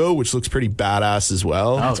Congo, which looks pretty badass as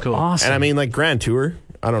well. Oh, cool. Awesome. And I mean, like Grand Tour.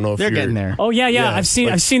 I don't know if They're getting there. Oh yeah. I've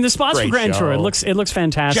seen the spots for great Grand Tour. show. It looks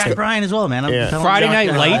fantastic. Jack Bryan as well, man. I'm telling Friday Jack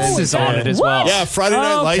Night Bryan. Lights is on it as well. Yeah, Friday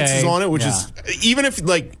Night Lights is on it, which is even if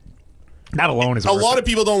like That alone is a worth lot it. of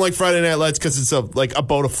people don't like Friday Night Lights because it's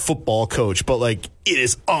about a football coach, but like it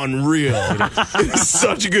is unreal. It's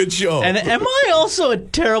such a good show. And am I also a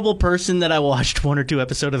terrible person that I watched 1 or 2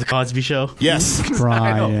 episodes of The Cosby Show? yes,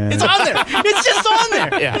 Brian. It's on there. It's just on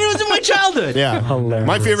there. Yeah. And it was in my childhood. yeah, Hilarious.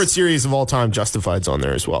 my favorite series of all time, Justified's on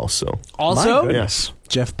there as well. So Also, yes,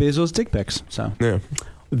 Jeff Bezos' dick pics. So yeah.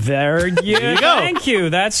 There you go. Thank you.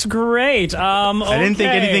 That's great. I didn't think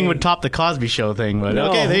okay. anything would top the Cosby Show thing, but No.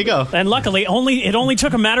 okay, there you go. And luckily, it only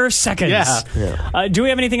took a matter of seconds. Yeah. Do we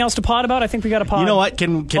have anything else to pod about? I think we got a pod. You know what?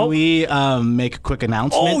 Can we make a quick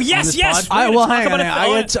announcement? Oh, yes, on this yes. pod? We're gonna talk hang about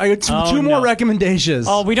on. it. I got two more recommendations.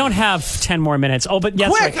 Oh, we don't have 10 more minutes. Oh, but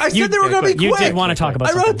yes, Quick! right. I said they were going to be You quick. did want to talk about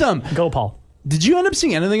I wrote something. them. Go, Paul. Did you end up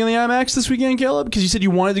seeing anything in the IMAX this weekend, Caleb? Because you said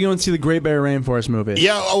you wanted to go and see the Great Barrier Rainforest movie.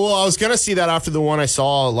 Yeah, well, I was going to see that after the one I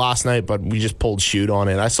saw last night, but we just pulled shoot on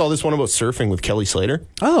it. I saw this one about surfing with Kelly Slater.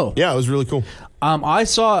 Oh. Yeah, it was really cool. I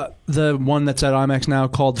saw the one that's at IMAX now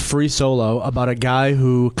called Free Solo, about a guy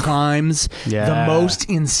who climbs the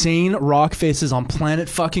most insane rock faces on planet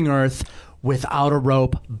fucking Earth without a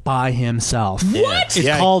rope by himself. What?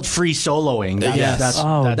 It's called free soloing. Yes. That's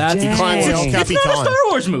He climbs El It's not a Capitan. Star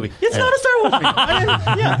Wars movie. It's not a Star Wars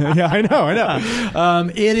movie. yeah, I know.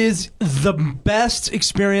 It is the best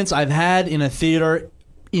experience I've had in a theater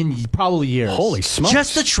in probably years. Holy smokes.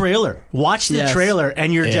 Just the trailer. Watch the Yes. trailer,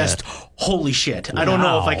 and you're just, holy shit. I don't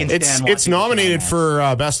know if I can stand It's watching nominated this.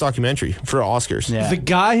 for best documentary for Oscars. Yeah. The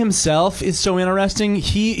guy himself is so interesting.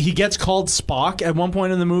 He gets called Spock at one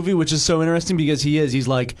point in the movie, which is so interesting because he's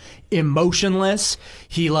like emotionless.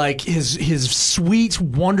 He like his sweet,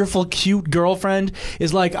 wonderful, cute girlfriend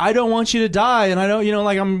is like, I don't want you to die, and I don't,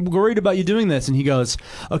 like I'm worried about you doing this. And he goes,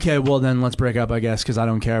 okay, well then let's break up, I guess, because I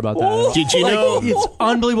don't care about that. Did you know? It's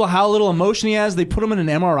unbelievable how little emotion he has. They put him in an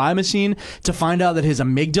MRI machine to find out that his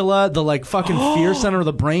amygdala, the like fucking fear center of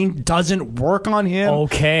the brain, doesn't work on him.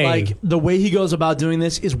 Okay. Like the way he goes about doing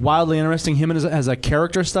this is wildly interesting. Him as a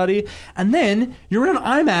character study. And then you're in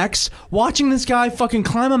IMAX watching this guy fucking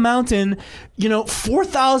climb a mountain,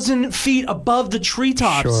 4,000 feet above the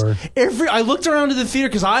treetops. Sure. I looked around to the theater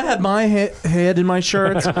because I had my head in my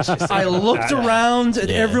shirt. I looked around and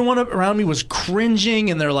everyone around me was cringing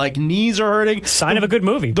and their like knees are hurting. Sign of a good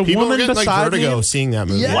movie. The People were woman getting like beside vertigo me, seeing that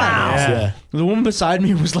movie. Yeah. Wow. Yeah. the woman beside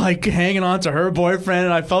me was like hanging on to her boyfriend,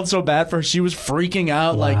 and I felt so bad for her. She was freaking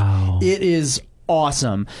out. Wow. Like, it is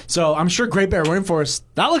awesome. So I'm sure Great Barrier Rainforest,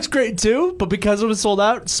 that looks great too, but because it was sold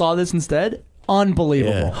out, saw this instead.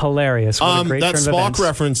 Unbelievable. Yeah. Hilarious. What a great That turn of Spock events.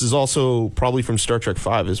 reference is also probably from Star Trek V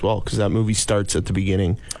as well, because that movie starts at the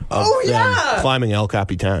beginning of Oh, them yeah! climbing El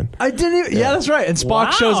Capitan. I didn't even, yeah, that's right. And Spock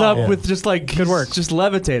Wow. shows up Yeah. with just like, good work, just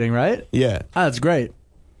levitating, right? Yeah. Ah, that's great.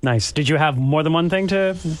 Nice. Did you have more than one thing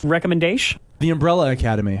to recommendation? The Umbrella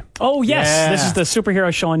Academy. Oh, yes. Yeah. This is the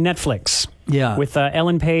superhero show on Netflix Yeah. with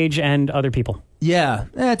Ellen Page and other people. Yeah,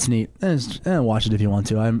 that's neat. Watch it if you want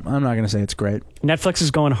to. I'm not going to say it's great. Netflix is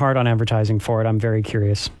going hard on advertising for it. I'm very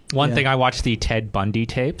curious. One thing, I watched the Ted Bundy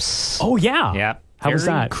tapes. Oh, yeah. Yeah. How was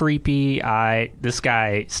Very that? creepy. This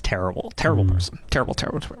guy is terrible. Terrible person. Terrible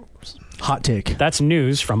person. Hot take. That's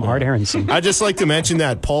news from Art Aronson. I'd just like to mention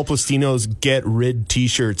that Paul Plastino's Get Rid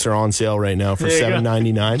t-shirts are on sale right now for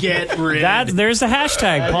 $7.99. Get rid. There's the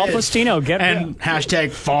hashtag. Paul Plastino. Get and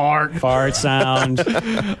hashtag fart. fart sound.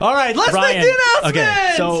 All right, let's Brian. make the announcement.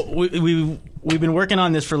 Okay, so we've been working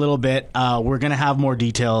on this for a little bit. We're going to have more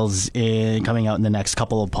details coming out in the next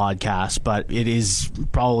couple of podcasts, but it is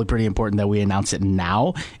probably pretty important that we announce it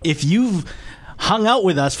now. If you've hung out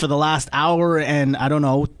with us for the last hour and, I don't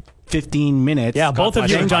know, 15 minutes. Yeah, both of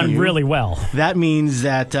you have Thank done you. really well. That means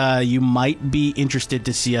that you might be interested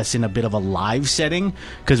to see us in a bit of a live setting,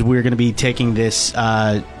 because we're going to be taking this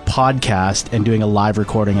podcast and doing a live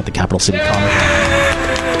recording at the Capital City Comic Con.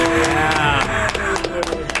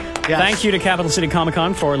 Yes. Thank you to Capital City Comic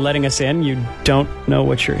Con for letting us in. You don't know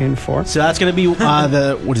what you're in for. So that's going to be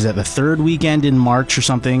the third weekend in March or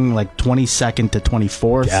something, like 22nd to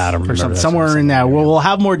 24th. Yeah, I don't remember. Or something, That's somewhere in there. something. We'll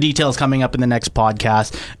have more details coming up in the next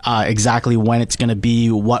podcast. Exactly when it's going to be,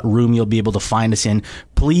 what room you'll be able to find us in.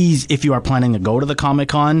 Please, if you are planning to go to the Comic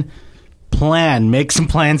Con, make some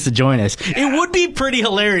plans to join us. It would be pretty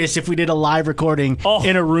hilarious if we did a live recording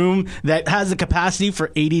in a room that has the capacity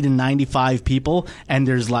for 80 to 95 people, and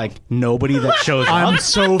there's like nobody that shows up. I'm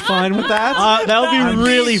so fine with that. That would be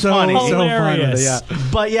really funny. So fine with it, yeah.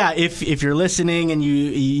 But yeah, if you're listening and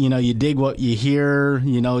you dig what you hear,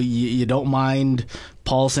 you don't mind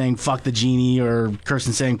Paul saying "fuck the genie" or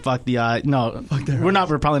Kirsten saying "fuck the"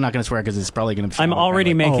 we're probably not going to swear because it's probably going to. I'm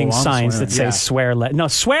already making I'm signs swearing. that say "swear less." No,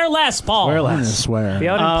 swear less, Paul. Swear less. Swear. Be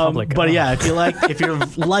out in public. But yeah, if you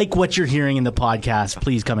like what you're hearing in the podcast,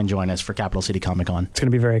 please come and join us for Capital City Comic Con. It's going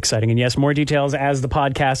to be very exciting. And yes, more details as the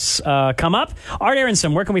podcasts come up. Art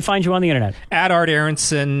Aronson, where can we find you on the internet? At Art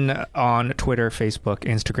Aronson on Twitter, Facebook,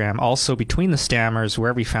 Instagram. Also, Between the Stammers,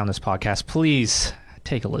 wherever you found this podcast, please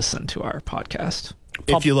take a listen to our podcast.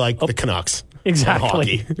 If you like the Canucks.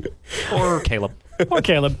 Exactly. Hockey. Or Caleb. Or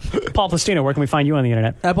Caleb. Paul Plastino, where can we find you on the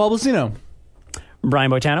internet? At Paul Blasino. Brian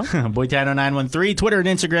Boitano. Boitano913, Twitter and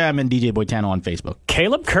Instagram, and DJ Boitano on Facebook.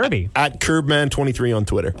 Caleb Kirby. At Curbman23 on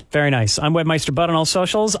Twitter. Very nice. I'm Webmeister Bud on all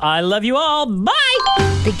socials. I love you all. Bye!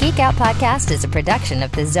 The Geek Out podcast is a production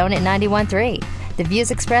of the Zone at 91.3. The views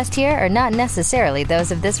expressed here are not necessarily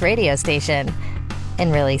those of this radio station.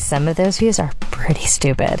 And really, some of those views are pretty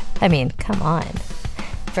stupid. I mean, come on.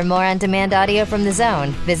 For more on-demand audio from The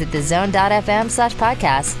Zone, visit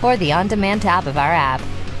thezone.fm/podcast or the on-demand tab of our app.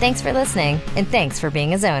 Thanks for listening, and thanks for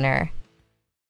being a Zoner.